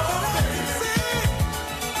sing. Oh, baby.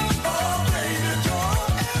 Oh, baby. You're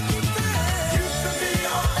everything. You to me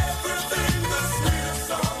are everything, the sweetest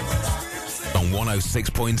song that I can sing. On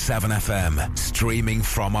 106.7 FM, streaming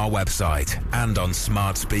from our website and on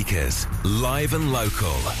smart speakers, live and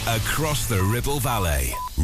local, across the Ribble Valley.